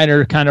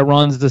 Snyder kind of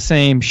runs the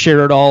same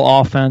share it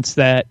all offense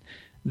that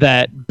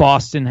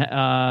Boston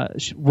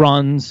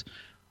runs.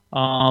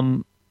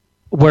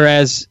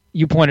 Whereas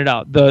you pointed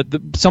out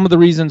the some of the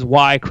reasons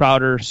why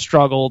Crowder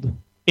struggled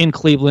in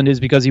Cleveland is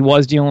because he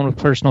was dealing with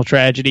personal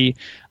tragedy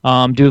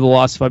due to the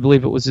loss of, I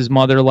believe it was his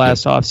mother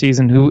last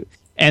offseason,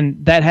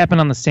 and that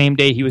happened on the same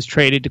day he was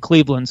traded to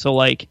Cleveland. So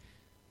I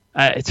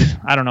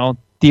don't know,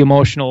 the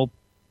emotional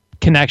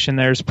connection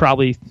there is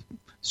probably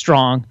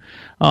strong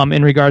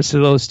in regards to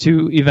those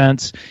two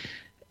events.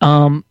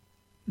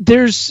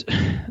 There's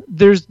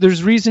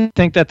reason to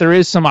think that there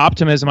is some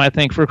optimism, I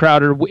think, for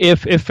Crowder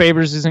if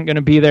Favors isn't going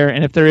to be there,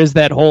 and if there is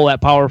that hole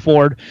at power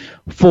forward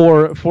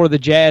for the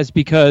Jazz,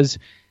 because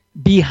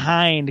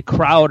behind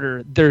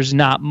Crowder there's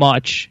not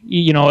much.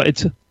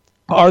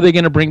 Are they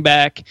going to bring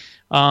back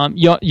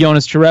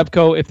Jonas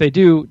Jerebko? If they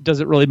do, does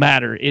it really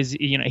matter?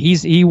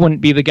 He wouldn't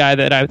be the guy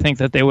that I think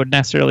that they would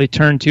necessarily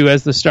turn to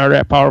as the starter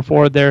at power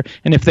forward there.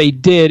 And if they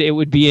did, it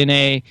would be in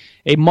a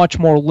much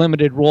more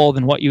limited role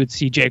than what you would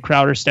see Jay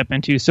Crowder step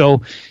into.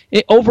 So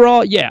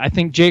overall, yeah, I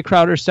think Jay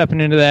Crowder stepping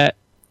into that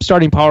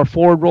starting power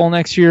forward role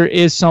next year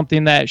is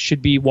something that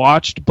should be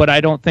watched, but I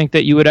don't think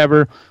that you would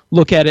ever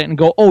look at it and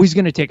go, oh, he's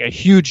going to take a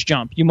huge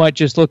jump. You might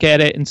just look at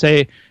it and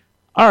say,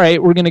 all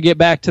right, we're going to get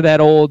back to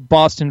that old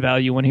Boston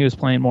value when he was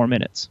playing more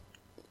minutes.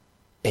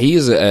 He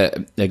is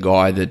a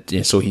guy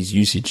that saw his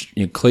usage.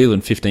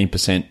 Cleveland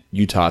 15%,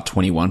 Utah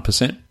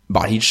 21%,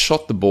 but he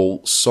shot the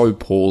ball so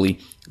poorly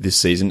this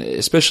season,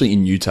 especially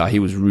in Utah. He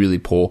was really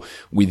poor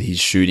with his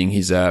shooting.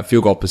 His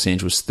field goal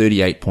percentage was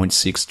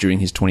 38.6 during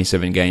his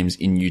 27 games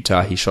in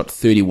Utah. He shot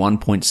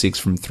 31.6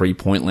 from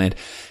three-point land.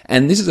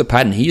 And this is a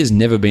pattern. He has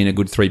never been a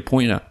good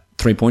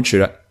three-point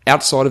shooter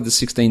outside of the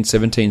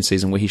 16-17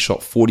 season where he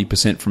shot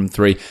 40% from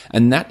three.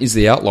 And that is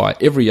the outlier.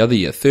 Every other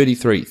year,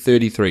 33,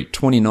 33,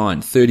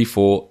 29,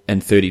 34,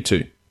 and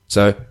 32.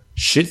 So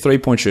shit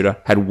three-point shooter,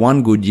 had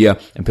one good year,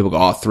 and people go,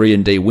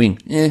 3-and-D wing.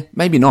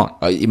 Maybe not.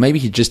 Maybe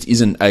he just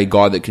isn't a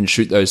guy that can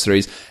shoot those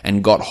threes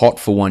and got hot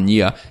for 1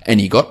 year,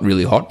 and he got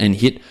really hot and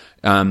hit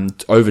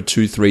over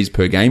 2 threes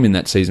per game in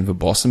that season for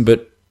Boston,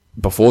 but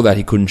before that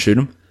he couldn't shoot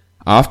them.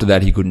 After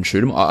that he couldn't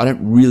shoot them. I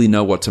don't really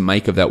know what to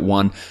make of that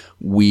one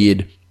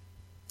weird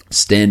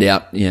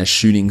standout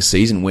shooting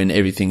season when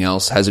everything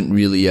else hasn't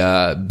really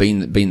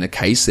been the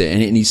case there.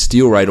 And his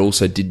steal rate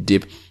also did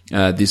dip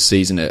this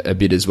season a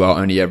bit as well.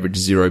 Only averaged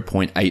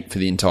 0.8 for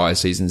the entire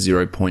season,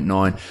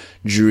 0.9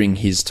 during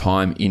his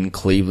time in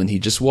Cleveland. He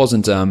just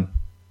wasn't the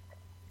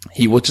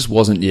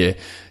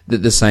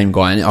same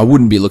guy. And I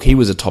wouldn't be, he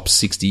was a top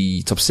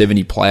 60, top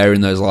 70 player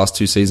in those last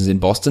 2 seasons in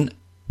Boston,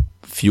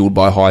 fueled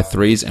by high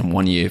threes, and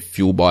 1 year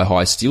fueled by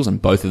high steals,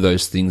 and both of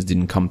those things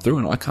didn't come through,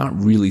 and I can't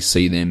really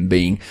see them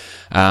being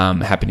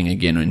happening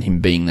again, and him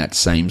being that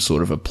same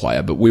sort of a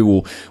player. But we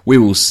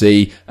will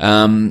see.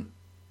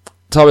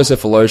 Thabo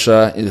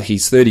Sefolosha,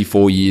 he's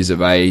 34 years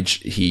of age.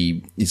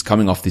 He is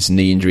coming off this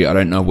knee injury. I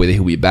don't know whether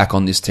he'll be back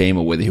on this team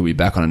or whether he'll be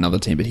back on another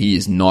team, but he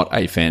is not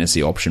a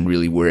fantasy option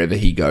really wherever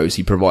he goes.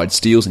 He provides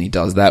steals and he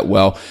does that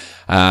well.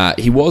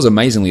 He was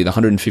amazingly the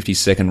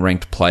 152nd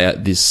ranked player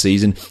this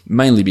season,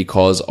 mainly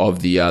because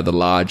of the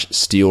large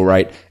steal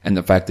rate and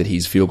the fact that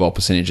his field goal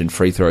percentage and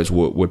free throws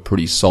were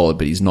pretty solid,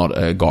 but he's not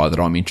a guy that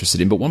I'm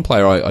interested in. But one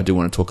player I do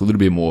want to talk a little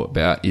bit more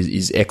about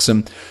is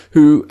Exum,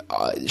 who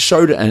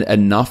showed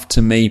enough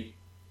to me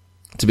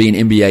to be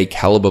an NBA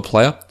caliber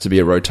player, to be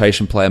a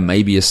rotation player,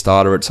 maybe a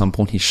starter at some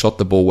point. He shot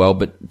the ball well,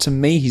 but to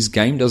me, his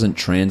game doesn't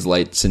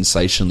translate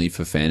sensationally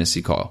for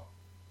fantasy, Kyle.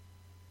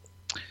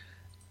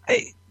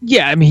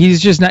 Yeah, I mean,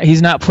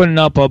 he's not putting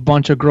up a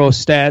bunch of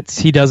gross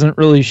stats. He doesn't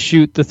really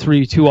shoot the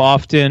three too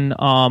often.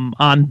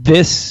 On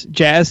this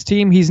Jazz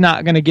team, he's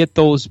not going to get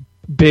those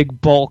big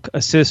bulk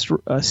assist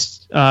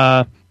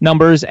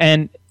numbers,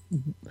 and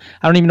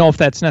I don't even know if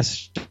that's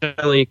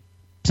necessarily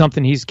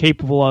something he's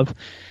capable of.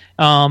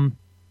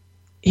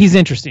 He's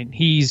interesting.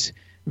 He's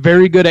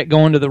very good at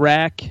going to the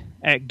rack,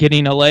 at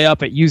getting a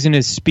layup, at using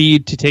his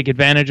speed to take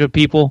advantage of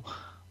people.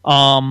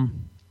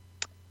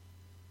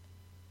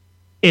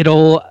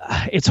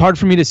 It's hard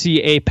for me to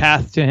see a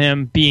path to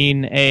him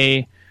being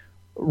a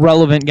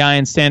relevant guy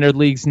in standard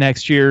leagues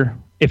next year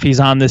if he's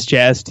on this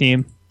Jazz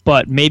team.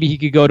 But maybe he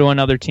could go to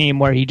another team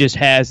where he just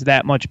has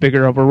that much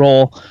bigger of a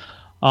role.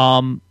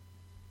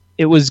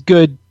 It was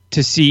good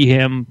to see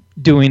him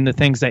doing the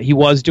things that he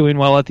was doing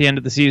well at the end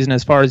of the season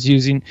as far as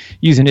using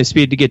his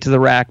speed to get to the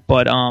rack.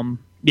 But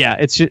yeah,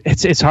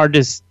 it's hard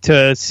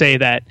to say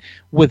that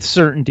with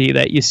certainty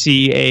that you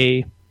see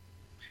a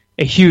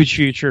huge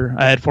future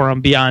ahead for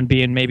him beyond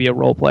being maybe a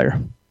role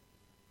player.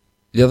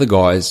 The other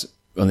guys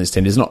on this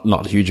team, there's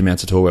not huge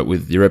amounts to talk about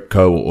with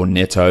Jerebko or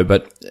Neto,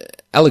 but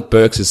Alec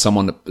Burks is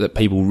someone that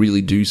people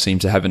really do seem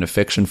to have an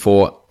affection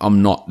for.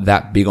 I'm not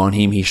that big on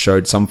him. He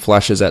showed some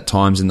flashes at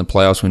times in the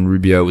playoffs when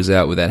Rubio was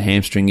out with that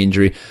hamstring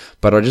injury,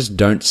 but I just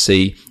don't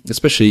see,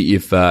 especially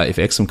if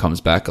Exum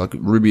comes back, like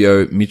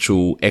Rubio,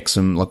 Mitchell,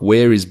 Exum, like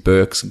where is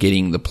Burks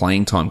getting the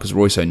playing time? Because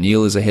Royce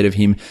O'Neal is ahead of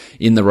him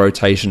in the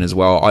rotation as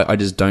well. I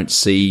just don't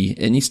see,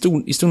 and he's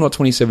still not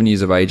 27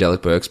 years of age,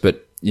 Alec Burks,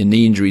 but your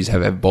knee injuries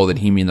have bothered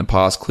him in the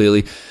past,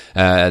 clearly.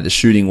 The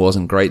shooting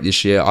wasn't great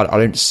this year. I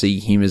don't see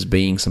him as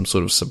being some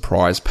sort of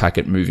surprise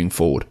packet moving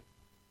forward.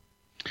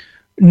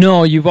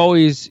 No,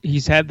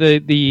 he's had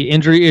the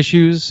injury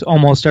issues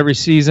almost every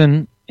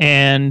season,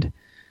 and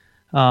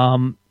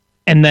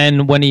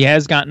then when he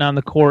has gotten on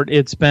the court,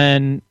 it's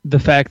been the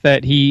fact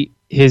that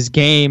his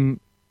game,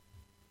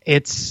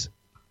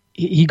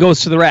 he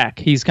goes to the rack.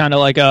 He's kind of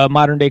like a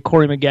modern day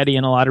Corey Maggette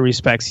in a lot of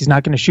respects. He's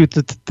not going to shoot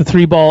the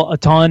three ball a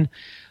ton.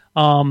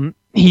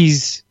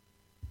 It's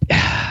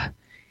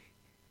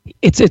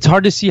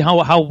hard to see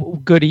how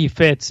good he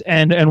fits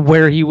and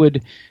where he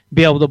would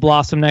be able to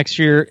blossom next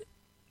year.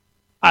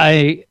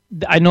 I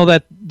know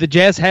that the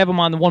Jazz have him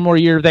on the one more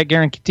year of that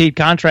guaranteed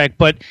contract,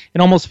 but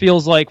it almost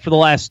feels like for the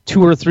last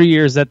 2 or 3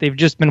 years that they've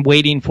just been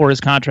waiting for his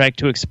contract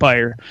to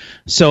expire.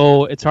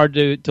 So it's hard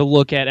to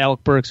look at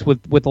Alec Burks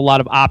with a lot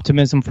of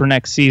optimism for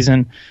next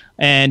season,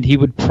 and he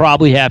would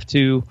probably have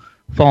to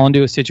fall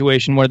into a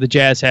situation where the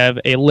Jazz have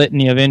a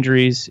litany of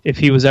injuries if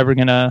he was ever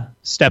going to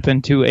step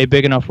into a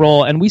big enough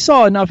role. And we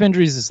saw enough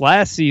injuries this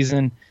last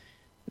season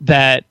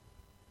that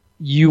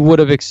you would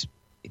have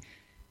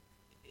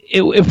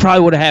it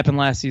probably would have happened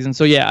last season.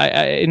 So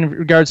yeah, in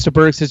regards to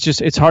Burks,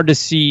 it's hard to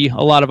see a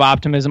lot of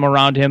optimism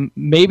around him.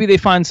 Maybe they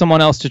find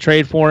someone else to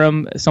trade for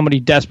him, somebody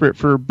desperate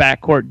for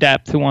backcourt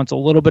depth who wants a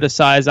little bit of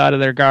size out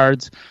of their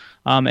guards,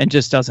 and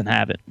just doesn't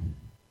have it.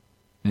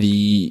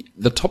 The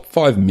top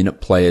 5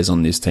 minute players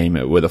on this team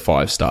were the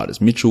 5 starters: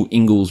 Mitchell,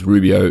 Ingles,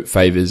 Rubio,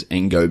 Favors,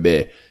 and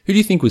Gobert. Who do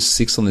you think was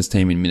 6th on this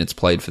team in minutes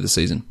played for the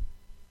season?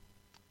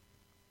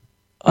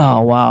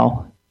 Oh,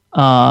 wow.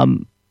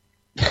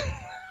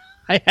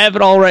 I have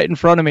it all right in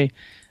front of me,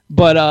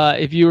 but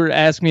if you were to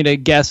ask me to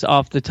guess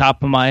off the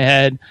top of my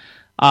head,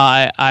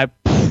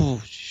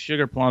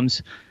 sugar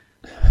plums.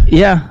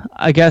 Yeah,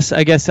 I guess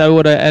I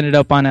would have ended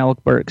up on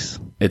Alec Burks.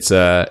 It's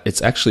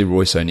actually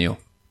Royce O'Neal.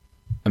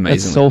 Amazing.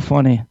 It's so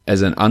funny.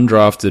 As an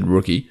undrafted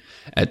rookie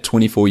at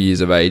 24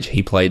 years of age,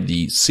 he played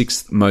the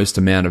 6th most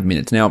amount of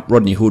minutes. Now,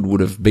 Rodney Hood would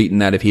have beaten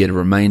that if he had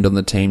remained on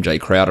the team. Jay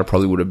Crowder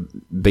probably would have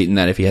beaten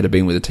that if he had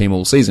been with the team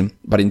all season.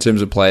 But in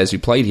terms of players who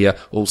played here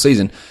all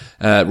season,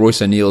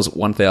 Royce O'Neal's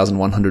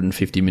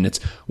 1,150 minutes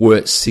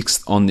were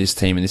 6th on this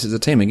team. And this is a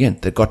team, again,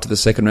 that got to the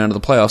second round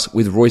of the playoffs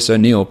with Royce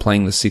O'Neal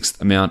playing the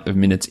 6th amount of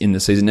minutes in the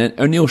season. And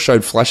O'Neal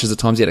showed flashes at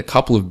times. He had a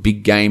couple of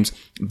big games,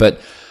 but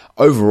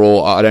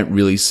overall, I don't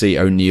really see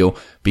O'Neal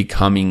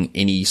becoming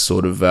any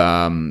sort of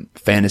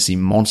fantasy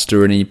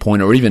monster at any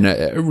point, or even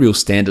a real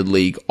standard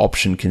league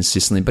option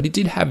consistently. But he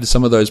did have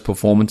some of those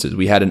performances.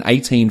 We had an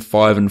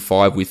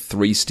 18-5-5 with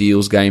 3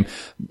 steals game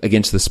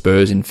against the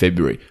Spurs in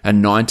February, a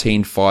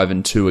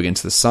 19-5-2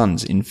 against the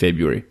Suns in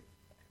February,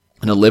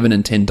 an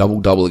 11-10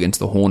 double-double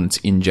against the Hornets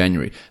in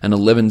January, an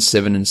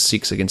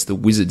 11-7-6 against the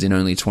Wizards in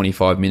only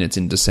 25 minutes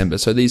in December.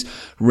 So these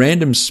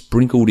random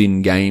sprinkled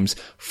in games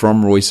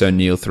from Royce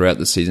O'Neal throughout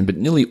the season, but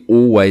nearly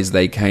always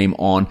they came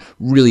on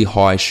really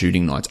high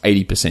shooting nights,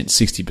 80%,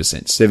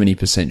 60%,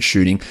 70%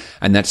 shooting,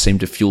 and that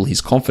seemed to fuel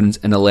his confidence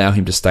and allow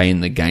him to stay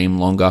in the game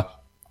longer.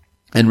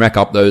 and rack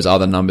up those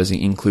other numbers,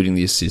 including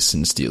the assists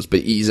and steals.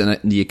 But he's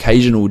the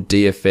occasional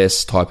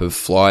DFS type of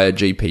flyer,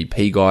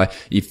 GPP guy.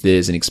 If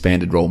there's an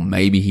expanded role,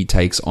 maybe he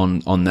takes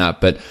on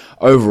that. But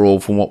overall,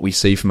 from what we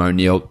see from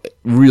O'Neill,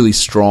 really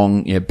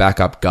strong,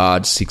 backup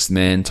guard, sixth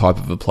man type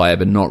of a player,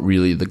 but not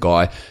really the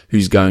guy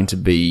who's going to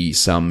be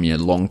some,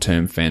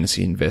 long-term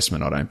fantasy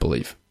investment, I don't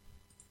believe.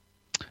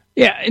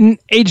 Yeah, and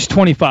age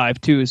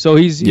 25 too. So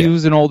he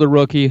was an older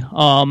rookie.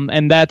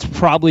 And that's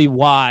probably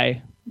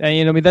why.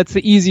 That's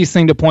the easiest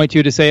thing to point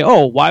to say,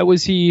 oh, why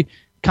was he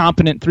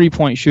competent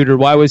three-point shooter?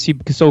 Why was he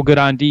so good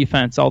on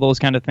defense? All those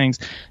kind of things.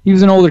 He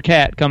was an older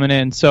cat coming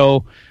in.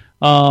 So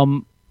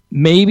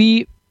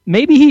maybe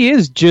he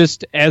is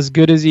just as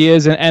good as he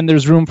is, and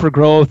there's room for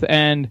growth,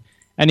 and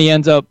he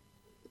ends up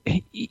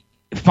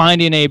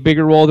finding a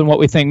bigger role than what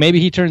we think. Maybe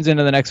he turns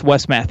into the next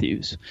Wes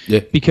Matthews.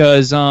 Yeah.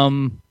 Because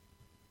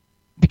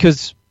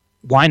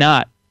why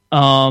not?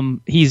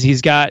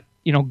 He's got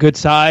good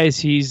size.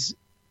 He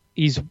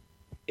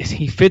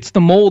fits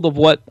the mold of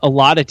what a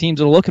lot of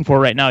teams are looking for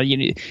right now.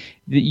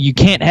 You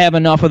can't have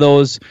enough of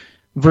those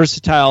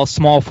versatile,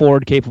 small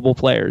forward capable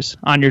players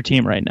on your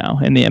team right now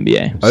in the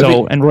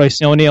NBA. And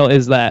Royce O'Neal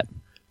is that.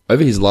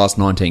 Over his last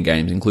 19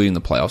 games, including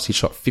the playoffs, he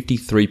shot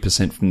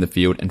 53% from the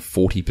field and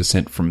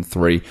 40% from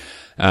three,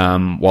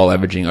 while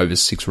averaging over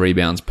 6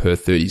 rebounds per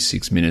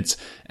 36 minutes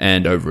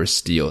and over a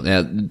steal.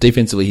 Now,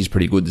 defensively, he's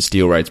pretty good. The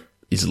steal rate's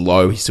is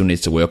low. He still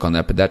needs to work on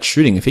that. But that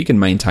shooting, if he can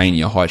maintain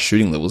your high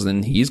shooting levels,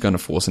 then he is going to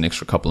force an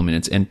extra couple of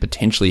minutes and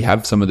potentially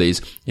have some of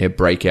these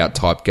breakout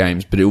type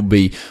games. But it will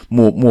be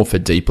more for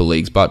deeper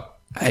leagues. But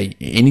hey,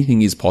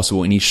 anything is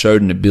possible, and he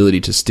showed an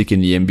ability to stick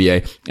in the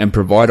NBA and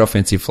provide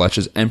offensive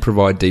flashes and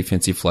provide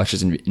defensive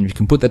flashes. And if you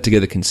can put that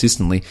together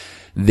consistently,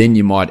 then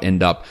you might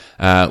end up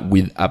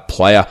with a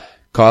player.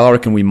 Kyle, I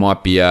reckon we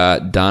might be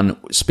done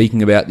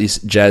speaking about this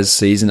Jazz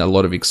season. A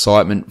lot of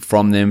excitement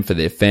from them, for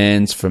their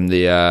fans, from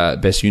the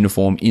best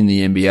uniform in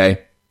the NBA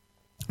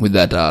with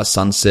that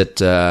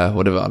sunset,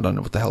 whatever, I don't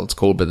know what the hell it's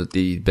called, but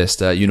the best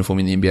uniform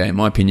in the NBA, in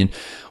my opinion,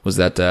 was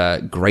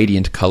that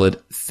gradient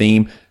colored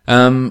theme.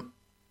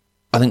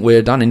 I think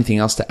we're done. Anything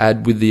else to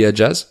add with the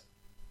Jazz?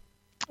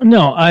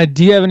 No.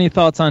 Do you have any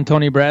thoughts on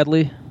Tony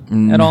Bradley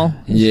at all?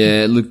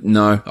 Yeah, look,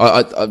 no.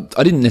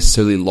 I didn't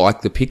necessarily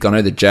like the pick. I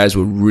know the Jazz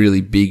were really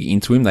big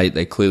into him.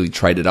 They clearly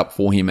traded up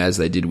for him, as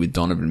they did with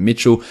Donovan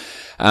Mitchell.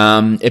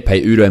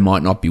 Ekpe Udoh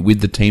might not be with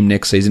the team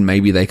next season.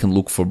 Maybe they can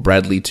look for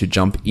Bradley to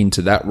jump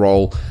into that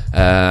role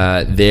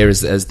there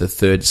as the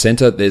third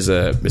center. There's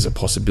a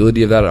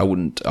possibility of that. I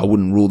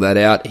wouldn't rule that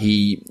out.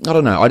 I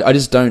don't know. I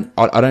just don't.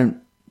 I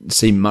don't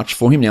see much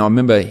for him. Now, I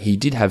remember he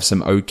did have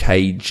some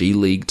okay G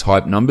League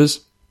type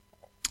numbers.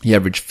 He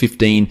averaged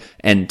 15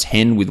 and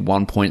 10 with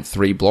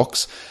 1.3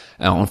 blocks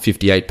on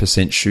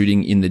 58%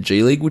 shooting in the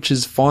G League, which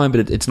is fine,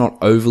 but it's not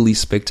overly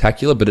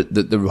spectacular. But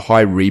the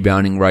high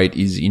rebounding rate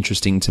is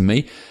interesting to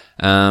me.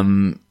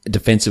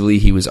 Defensively,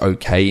 he was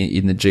okay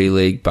in the G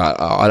League, but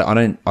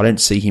I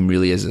don't see him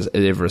really as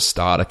ever a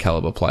starter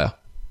caliber player.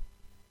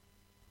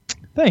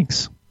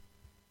 Thanks.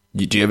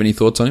 Do you have any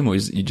thoughts on him, or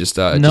is you just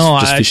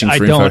fishing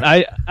for info? Don't.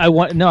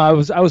 I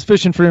was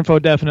fishing for info,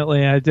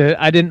 definitely. I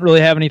didn't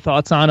really have any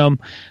thoughts on him,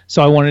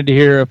 so I wanted to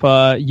hear if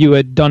you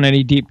had done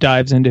any deep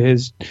dives into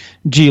his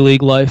G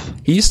League life.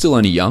 He's still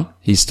only young.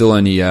 He's still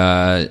only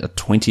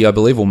 20, I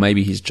believe, or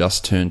maybe he's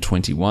just turned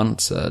 21.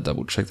 Let's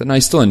double check that. No,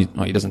 he's still only.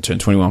 No, he doesn't turn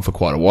 21 for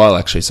quite a while,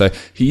 actually. So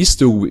he is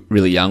still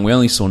really young. We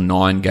only saw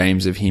 9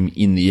 games of him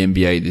in the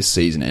NBA this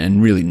season,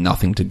 and really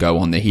nothing to go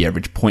on there. He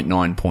averaged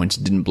 0.9 points,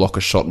 didn't block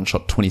a shot, and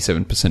shot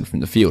 27% from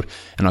the field.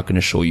 And I can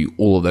assure you,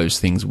 all of those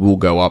things will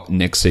go up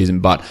next season.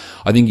 But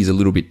I think he's a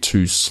little bit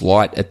too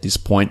slight at this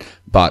point.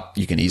 But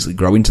you can easily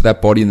grow into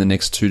that body in the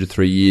next 2 to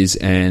 3 years,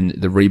 and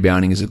the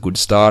rebounding is a good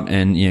start,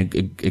 and a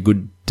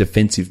good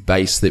defensive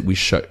base that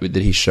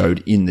he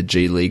showed in the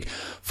G League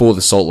for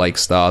the Salt Lake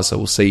Stars. So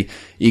we'll see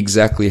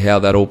exactly how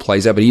that all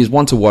plays out. But he is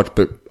one to watch,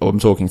 but I'm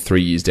talking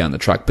 3 years down the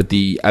track. But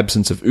the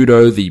absence of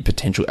Udoh, the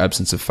potential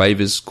absence of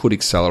Favors, could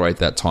accelerate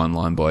that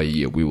timeline by a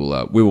year. We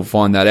will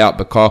find that out.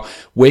 But Kyle,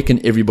 where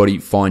can everybody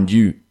find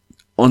you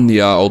on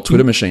the old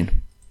Twitter machine?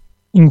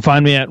 You can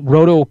find me at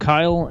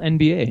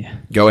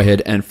RotoKyleNBA. Go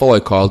ahead and follow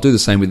Kyle. Do the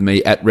same with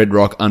me at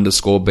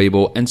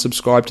RedRock_Bball, and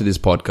subscribe to this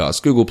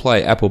podcast. Google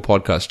Play, Apple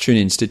Podcasts,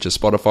 TuneIn, Stitcher,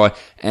 Spotify,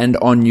 and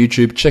on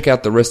YouTube. Check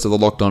out the rest of the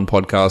Locked On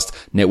Podcast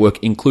Network,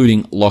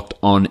 including Locked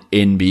On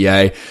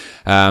NBA.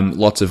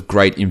 Lots of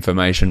great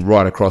information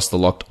right across the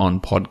Locked On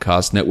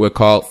Podcast Network.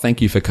 Kyle,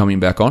 thank you for coming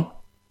back on.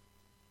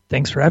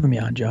 Thanks for having me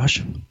on,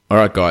 Josh. All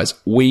right, guys,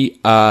 we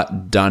are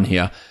done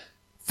here.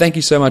 Thank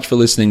you so much for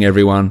listening,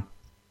 everyone.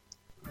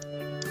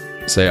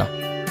 See ya.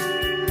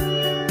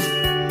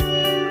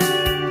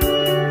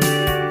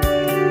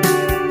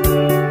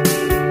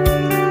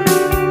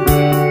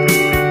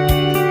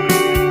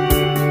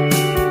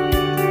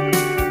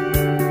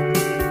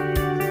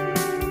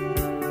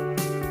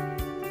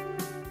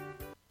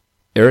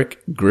 Eric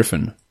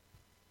Griffin.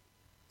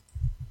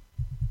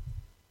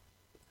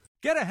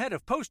 Get ahead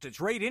of postage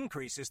rate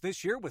increases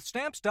this year with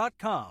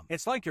Stamps.com.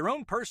 It's like your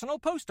own personal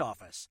post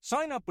office.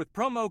 Sign up with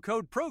promo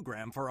code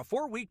PROGRAM for a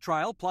 4-week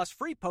trial plus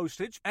free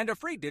postage and a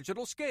free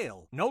digital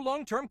scale. No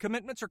long-term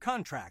commitments or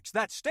contracts.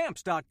 That's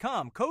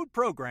Stamps.com, code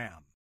PROGRAM.